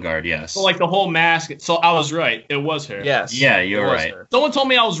is Edelgard, yes. So like the whole mask. So I was right. It was her. Yes. Yeah, you're it was right. her. Someone told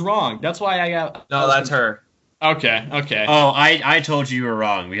me I was wrong. That's why I got. No, that's her. Okay. Okay. Oh, I told you were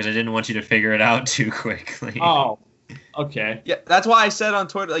wrong because I didn't want you to figure it out too quickly. Oh. Okay. Yeah, that's why I said on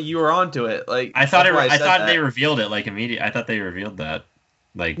Twitter like you were onto it. Like I thought that's why I thought said they that. revealed it like immediately. I thought they revealed that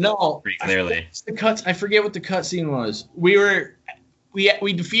like No. pretty clearly. I forget what the cutscene was.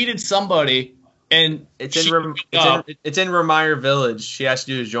 We defeated somebody, and It's she- it's in Remire Village. She has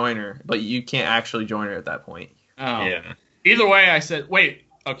to do is join her, but you can't actually join her at that point. Oh. Yeah. Either way, I said, wait.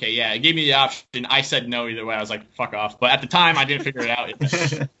 Okay, yeah, it gave me the option. I said no either way. I was like, fuck off. But at the time, I didn't figure it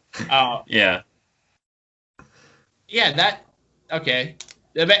out. Yeah. Yeah, okay.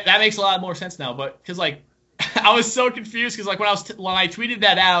 That makes a lot more sense now. But because like I was so confused because like when I tweeted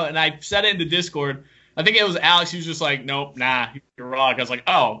that out and I said it in the Discord, I think it was Alex who's just like, nope, nah, you're wrong. I was like,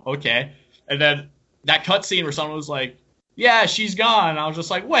 oh, okay. And then that cutscene where someone was like, yeah, she's gone. I was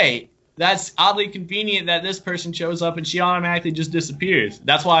just like, wait, that's oddly convenient that this person shows up and she automatically just disappears.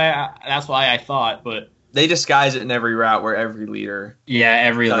 That's why I thought, but They disguise it in every route where every leader. Yeah,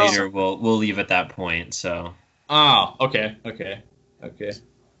 every Does. leader will leave at that point, so oh, okay.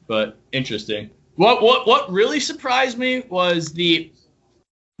 But interesting. What really surprised me was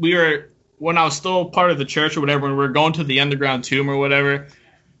when I was still part of the church or whatever, when we were going to the underground tomb or whatever,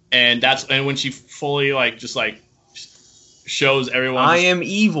 and when she fully shows everyone I am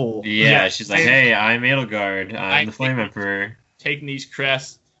evil. yeah, she's like, hey, I'm Edelgard. I'm the Flame Emperor. taking these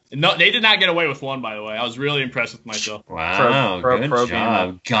crests. And no, they did not get away with one, by the way. I was really impressed with myself. Wow, Pro good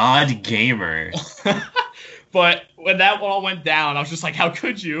job. God gamer. But when that all went down, I was just like, how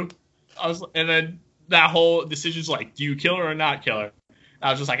could you? And then that whole decision's like, do you kill her or not kill her? I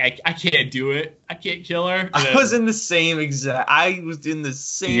was just like, I can't do it. I can't kill her. And I was in the same exact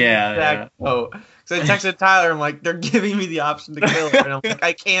Yeah. boat. So I texted Tyler. I'm like, they're giving me the option to kill her, and I'm like,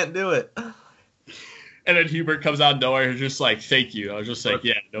 I can't do it. And then Hubert comes out of nowhere and just like, thank you. I was just like,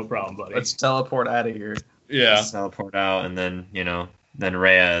 yeah, no problem, buddy. Let's teleport out of here. Yeah. Teleport out, and then, then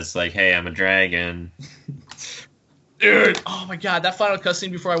Rhea is like, hey, I'm a dragon. Dude, oh my god, that final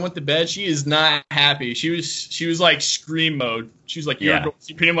cutscene before I went to bed, she is not happy. She was like scream mode. She was like,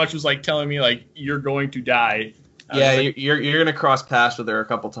 she pretty much was like telling me like, you're going to die. Yeah, you're gonna cross paths with her a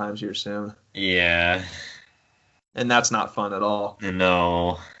couple times here soon, Yeah. and that's not fun at all.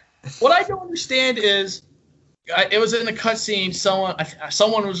 No. What I don't understand is, it was in the cutscene.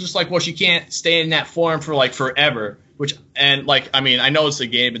 Someone was just like, well, she can't stay in that form for like forever. I mean, I know it's a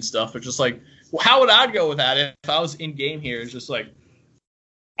game and stuff, but just like, well, how would I go with that if I was in game here? It's just like,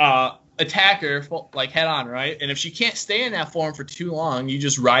 attack her like head on, right? And if she can't stay in that form for too long, you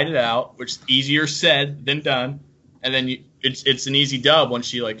just ride it out, which is easier said than done. And then it's an easy dub when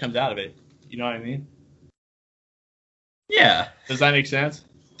she like comes out of it. You know what I mean? Yeah. Does that make sense?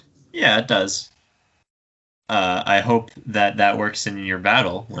 Yeah, it does. I hope that works in your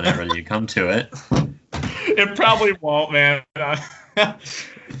battle whenever you come to it. It probably won't, man.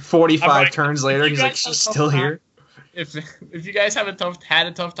 45 like, turns later, he's like, she's still here. If you guys had a tough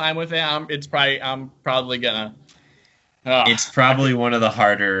time with it, I'm probably gonna. It's probably one of the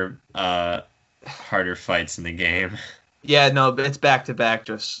harder fights in the game. Yeah, no, but it's back to back.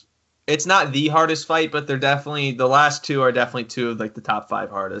 Just it's not the hardest fight, but they're definitely the last two are definitely two of like the top 5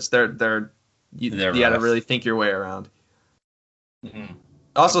 hardest. They're you gotta rough. really think your way around. Mhm.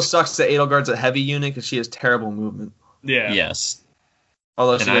 Also sucks that Edelgard's a heavy unit because she has terrible movement. Yeah. Yes.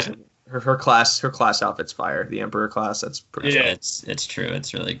 Although And she doesn't, her class outfit's fire. The Emperor class, that's pretty. Yeah. It's true.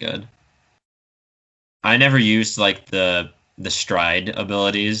 It's really good. I never used like the stride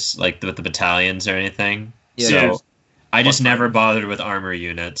abilities like with the battalions or anything. Yeah, So there's- I just never bothered with armor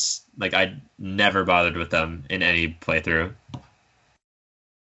units. Like I never bothered with them in any playthrough.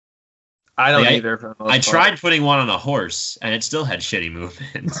 I don't Like, either. For the most I part. tried putting one on a horse and it still had shitty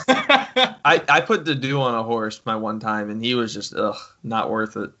movement. I put the Dew on a horse my one time, and he was just not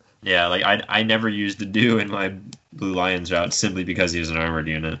worth it. Yeah, like I never used the Dew in my Blue Lions route simply because he was an armored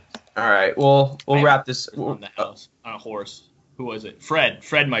unit. All right, we'll wrap this. On the house on a horse. Who was it? Fred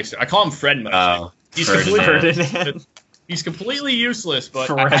Meister. I call him Fred Meister. Oh, He's Ferdinand. Ferdinand. He's completely useless, but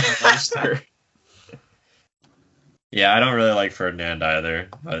Fred Meister. Yeah, I don't really like Ferdinand either,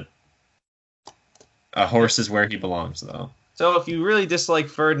 but a horse is where he belongs, though. So if you really dislike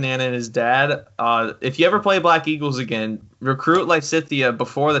Ferdinand and his dad, if you ever play Black Eagles again, recruit Lysithea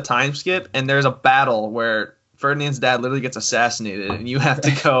before the time skip, and there's a battle where Ferdinand's dad literally gets assassinated, and you have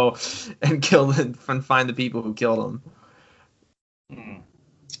to go and and find the people who killed him. Hmm.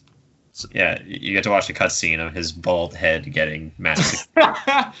 Yeah, you get to watch the cutscene of his bald head getting massacred.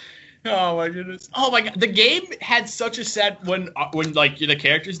 Oh my goodness! Oh my god! The game had such a sad when like the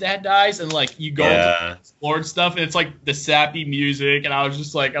character's dad dies and like you go Yeah. to explore and stuff and it's like the sappy music and I was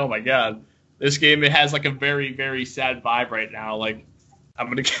just like, oh my god, this game it has like a very very sad vibe right now. Like I'm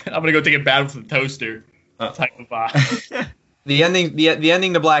gonna go take a bath with the toaster type of vibe. The ending, the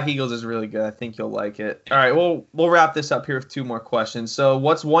ending to Black Eagles is really good. I think you'll like it. All right, we'll wrap this up here with 2 more questions. So,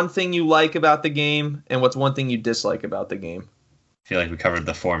 what's one thing you like about the game, and what's one thing you dislike about the game? I feel like we covered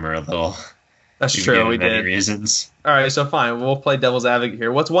the former a little. That's We've true, given we many did. reasons. All right, so fine. We'll play devil's advocate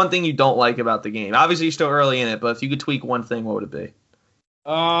here. What's one thing you don't like about the game? Obviously, you're still early in it, but if you could tweak one thing, what would it be?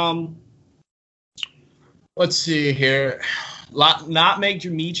 Let's see here. Not make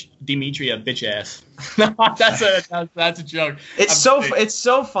Dimitri a bitch ass. that's a joke. It's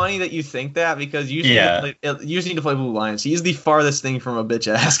so funny that you think that because you Yeah. need to play Blue Lions. He's the farthest thing from a bitch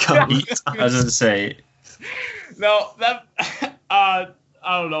ass coming. I was going to say, No, that I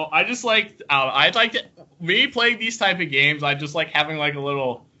don't know. I just like I like it. Me playing these type of games. I just like having like a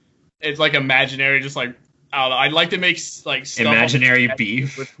little. It's like imaginary, just like I don't know. I'd like to make like stuff imaginary with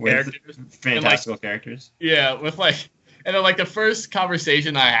beef with characters. fantastical characters. Yeah, with like, and then like the first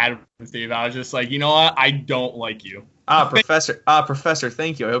conversation I had with Steve, I was just like, you know what? I don't like you. Professor,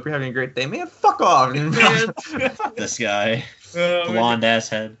 thank you. I hope you're having a great day. Man, fuck off. This guy, Uh, blonde ass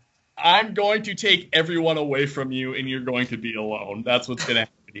head. I'm going to take everyone away from you, and you're going to be alone. That's what's gonna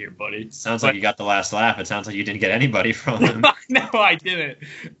happen here, buddy. Sounds like you got the last laugh. It sounds like you didn't get anybody from him. No, I didn't.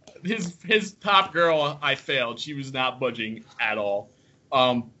 His top girl, I failed. She was not budging at all.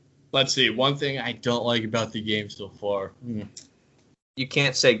 Let's see. One thing I don't like about the game so far. You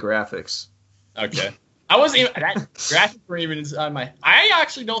can't say graphics. Okay. I wasn't even graphics weren't even inside my. I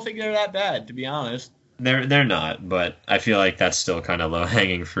actually don't think they're that bad, to be honest. They're not, but I feel like that's still kind of low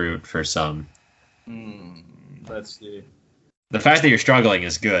hanging fruit for some. Let's see. The fact that you're struggling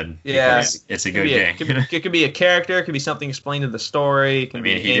is good. Yeah. because it's a good game. It could be a character. It could be something explained in the story. It can I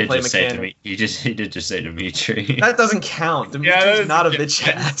mean, be he a did gameplay just say to mechanic. me. He did just say Dimitri. That doesn't count. Dimitri's not a bitch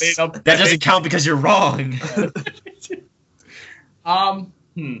ass. That doesn't count because you're wrong.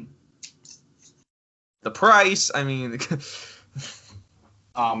 The price. I mean,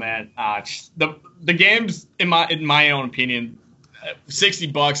 Oh man, the game's in my own opinion,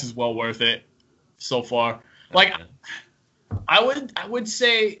 $60 is well worth it so far. Like, I would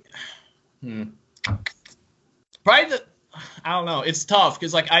say, probably I don't know. It's tough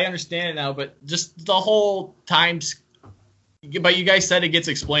because like I understand it now, but just the whole times. But you guys said it gets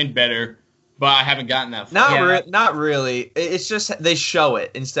explained better, but I haven't gotten that far. not really. It's just they show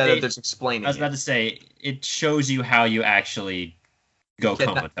it instead of just explaining. I was about to say it shows you how you actually go Yeah,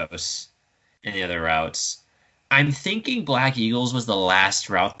 comatose in the other routes. I'm thinking Black Eagles was the last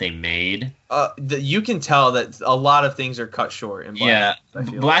route they made. You can tell that a lot of things are cut short in Black Eagles,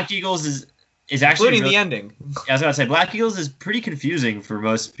 I feel Black Eagles is actually including really, the ending. I was about to say Black Eagles is pretty confusing for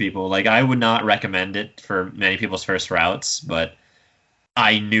most people. Like I would not recommend it for many people's first routes, but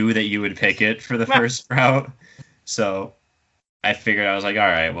I knew that you would pick it for the first route, so I figured I was like, all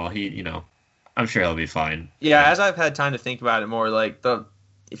right, well I'm sure he'll be fine. Yeah, as I've had time to think about it more, like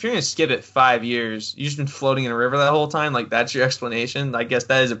if you're gonna skip it 5 years, you've just been floating in a river that whole time. Like that's your explanation. I guess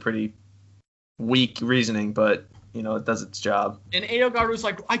that is a pretty weak reasoning, but it does its job. And Edelgard was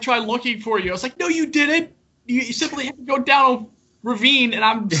like, I tried looking for you. I was like, no, you didn't. You simply had to go down a ravine, and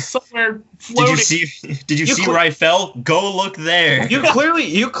I'm somewhere floating. Did you see where I fell? Go look there. You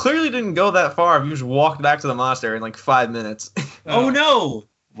clearly didn't go that far. You just walked back to the monastery in like 5 minutes. Oh no!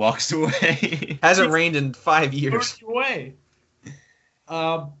 Walks away. Hasn't rained in 5 years. Away.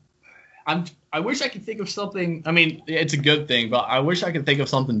 I wish I could think of something. I mean, it's a good thing, but I wish I could think of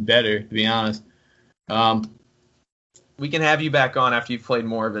something better, to be honest. We can have you back on after you've played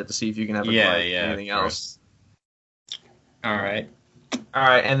more of it to see if you can have anything else. All right. All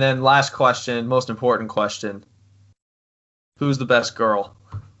right, and then last question, most important question. Who's the best girl?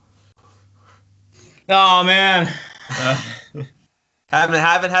 Oh, man. Haven't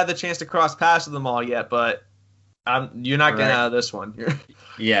had the chance to cross paths with them all yet, but you're not getting out of this one.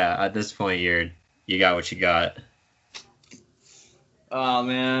 Yeah, at this point, you got what you got. Oh,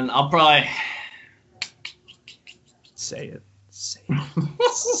 man. I'll probably... Say it. Say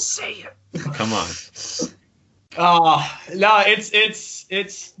it. Come on. No,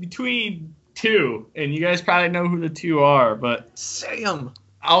 it's between two, and you guys probably know who the two are, but say them.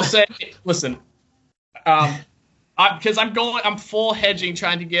 I'll say, listen, because I'm full hedging,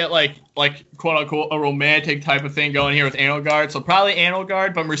 trying to get like quote unquote a romantic type of thing going here with Edelgard, so probably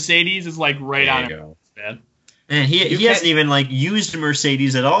Edelgard, but Mercedes is like right on it, man. And he hasn't even like used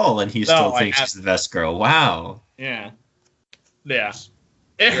Mercedes at all, and he still thinks she's the best girl. Wow. Yeah.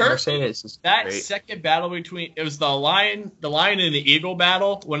 It hurt. Mercedes is that great. Second battle between it was the lion and the eagle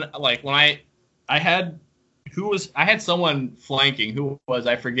battle when I had someone flanking. Who was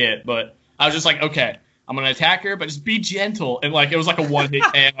I forget, but I was just like, okay, I'm gonna attack her, but just be gentle, and like it was like a one hit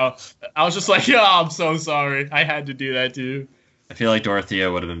KO. I was just like, oh, I'm so sorry, I had to do that too. I feel like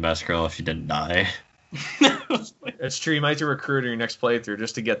Dorothea would have been best girl if she didn't die. That's true. You might have to recruit her your next playthrough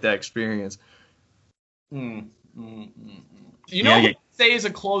just to get that experience. You know, what I'd say is a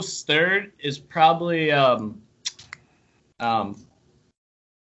close third is probably Come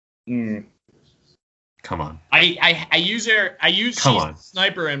on. I use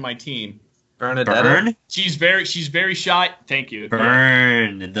sniper in my team. Bernadette. Burn? She's very shy. Thank you.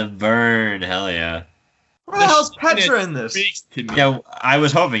 Burn. The burn. Hell yeah. Where the hell's Petra in this? Yeah, I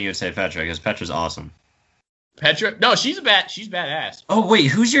was hoping you'd say Petra because Petra's awesome. Petra? No, she's badass. Oh wait,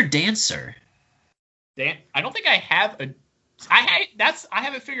 who's your dancer? I don't think I have a. I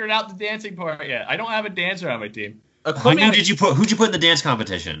haven't figured out the dancing part yet. I don't have a dancer on my team. Who'd you put in the dance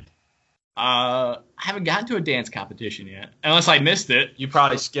competition? I haven't gotten to a dance competition yet, unless I missed it. You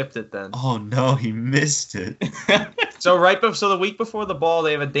probably skipped it then. Oh no, he missed it. So the week before the ball,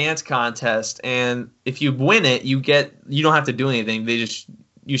 they have a dance contest, and if you win it, you don't have to do anything. You just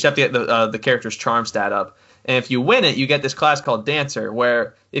have to get the character's charm stat up. And if you win it, you get this class called Dancer,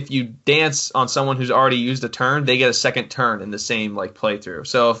 where if you dance on someone who's already used a turn, they get a second turn in the same playthrough.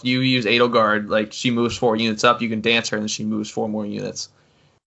 So if you use Edelgard, she moves 4 units up, you can dance her, and then she moves 4 more units.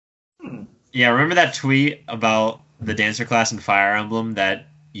 Yeah, remember that tweet about the Dancer class in Fire Emblem that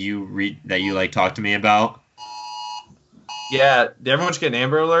you talked to me about? Yeah, did everyone just get an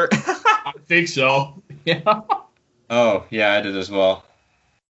Amber Alert? I think so. Yeah. Oh, yeah, I did as well.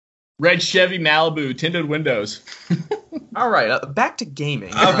 Red Chevy Malibu, tinted windows. All right, back to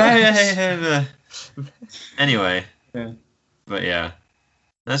gaming. Anyway. Yeah. But yeah,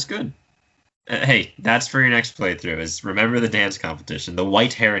 that's good. Hey, that's for your next playthrough. Is remember the dance competition, the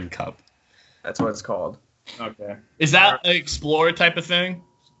White Heron Cup. That's what it's called. Okay. Is that an Explorer type of thing?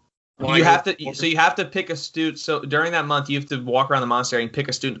 You have to pick a student. So during that month, you have to walk around the monastery and pick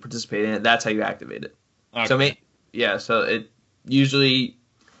a student to participate in it. That's how you activate it. Okay. So it usually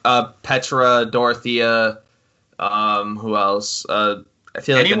Petra, Dorothea, who else? I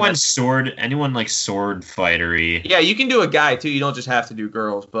feel like anyone sword fightery. Yeah, you can do a guy too. You don't just have to do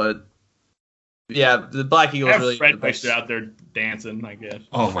girls, but yeah, the Black Eagle is really Fred Meister out there dancing, I guess.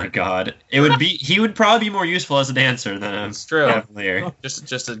 Oh my God, he would probably be more useful as a dancer than a cavalier.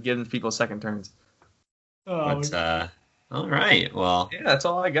 just to give people second turns. All right, well, yeah, that's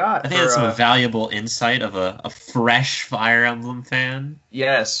all I got. I think that's some valuable insight of a fresh Fire Emblem fan.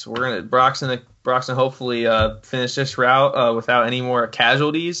 Yes, we're gonna Broxton hopefully finish this route without any more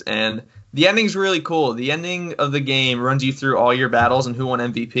casualties, and the ending's really cool. The ending of the game runs you through all your battles and who won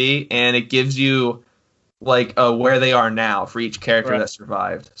MVP, and it gives you where they are now for each character that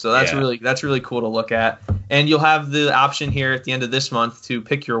survived. So that's really cool to look at, and you'll have the option here at the end of this month to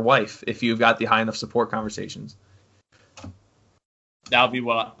pick your wife if you've got the high enough support conversations. That'll be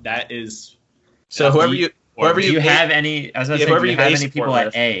that is. So whoever you have any people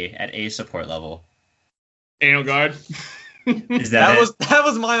at A support level. Edelgard. Is that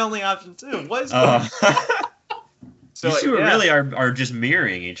was my only option too. What is So, you two yeah. really are just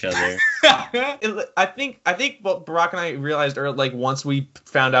mirroring each other. I think what Brock and I realized early, like once we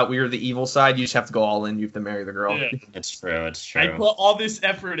found out we were the evil side, you just have to go all in. You have to marry the girl. Yeah. It's true. It's true. I put all this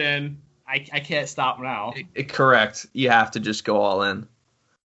effort in. I can't stop now. Correct. You have to just go all in.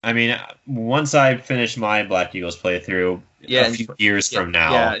 I mean, once I finish my Black Eagles playthrough, a few years from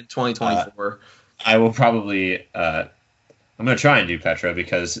now, in 2024, I will probably. I'm gonna try and do Petra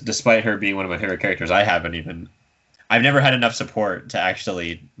because despite her being one of my favorite characters, I've never had enough support to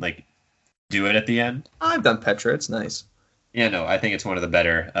actually like do it at the end. I've done Petra. It's nice. Yeah, no, I think it's one of the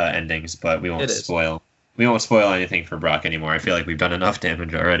better endings, but we won't It is. spoil. We won't spoil anything for Brock anymore. I feel like we've done enough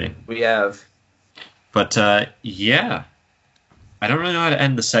damage already. We have. But yeah, I don't really know how to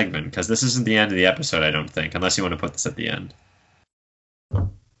end the segment because this isn't the end of the episode. I don't think, unless you want to put this at the end.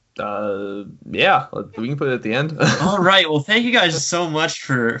 Yeah, we can put it at the end. All right. Well, thank you guys so much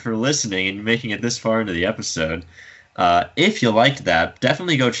for listening and making it this far into the episode. If you liked that,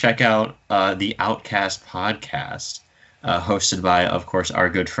 definitely go check out the Outcast podcast, hosted by, of course, our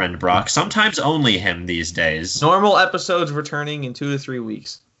good friend Brock. Sometimes only him these days. Normal episodes returning in 2 to 3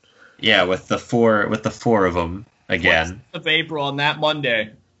 weeks. Yeah, with the four of them again. Of April on that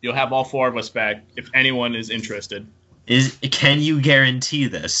Monday, you'll have all 4 of us back if anyone is interested. Can you guarantee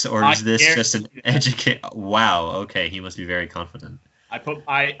this, or is this just an guarantee educate? Wow. Okay, he must be very confident. I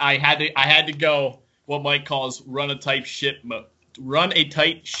had to go what Mike calls run a tight ship mode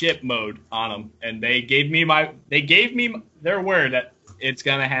on them, and they gave me their word that it's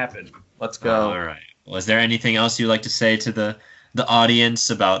gonna happen. Let's go. All right. Well, is there anything else you'd like to say to the audience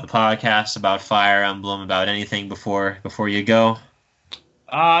about the podcast, about Fire Emblem, about anything before you go?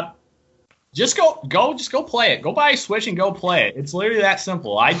 Just go play it. Go buy a Switch and go play it. It's literally that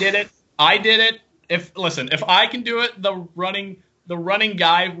simple. I did it. If I can do it, the running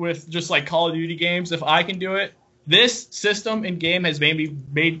guy with just like Call of Duty games, if I can do it, this system and game has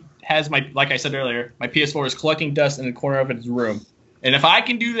has my, like I said earlier, my PS4 is collecting dust in the corner of its room. And if I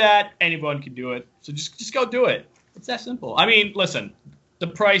can do that, anyone can do it. So just go do it. It's that simple. I mean, listen, the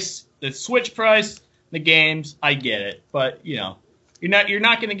Switch price, the games, I get it, but you know, you're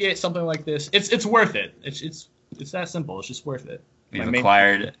not going to get something like this. It's worth it. It's that simple. It's just worth it. We've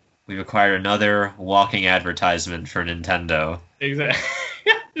acquired another walking advertisement for Nintendo. Exactly.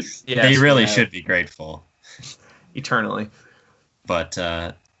 Yes, they really should be grateful. Eternally. But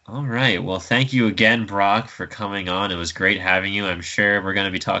all right. Well, thank you again, Brock, for coming on. It was great having you. I'm sure we're going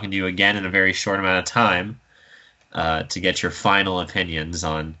to be talking to you again in a very short amount of time to get your final opinions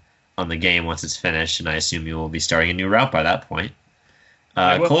on the game once it's finished, and I assume you will be starting a new route by that point.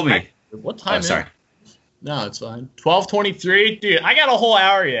 Colby. What time is sorry. it? No, it's fine. 12:23? Dude, I got a whole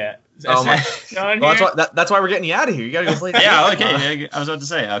hour yet. Oh my! That's why we're getting you out of here. You gotta go play. Yeah, okay. I was about to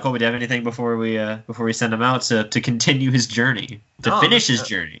say, Colby, do you have anything before we send him out to continue his journey, finish his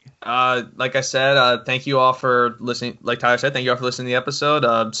journey? Like I said, thank you all for listening. Like Tyler said, thank you all for listening to the episode.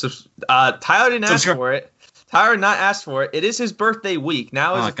 Tyler didn't ask for it. Tyler did not ask for it. It is his birthday week.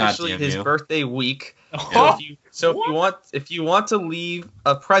 Now is officially his birthday week. So if you want to leave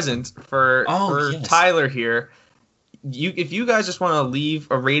a present for Tyler here, if you guys just want to leave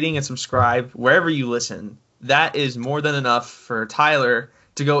a rating and subscribe wherever you listen, that is more than enough for Tyler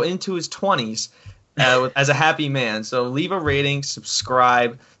to go into his 20s as a happy man. So leave a rating,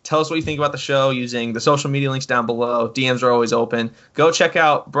 subscribe, tell us what you think about the show using the social media links down below. DMs are always open. Go check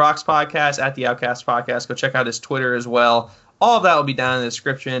out Brock's podcast at the Outcast Podcast. Go check out his Twitter as well. All of that will be down in the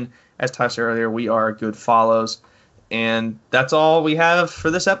description. As Ty said earlier, we are good follows. And that's all we have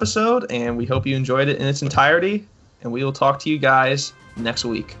for this episode, and we hope you enjoyed it in its entirety. And we will talk to you guys next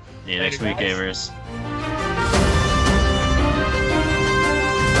week. See you next week, gamers.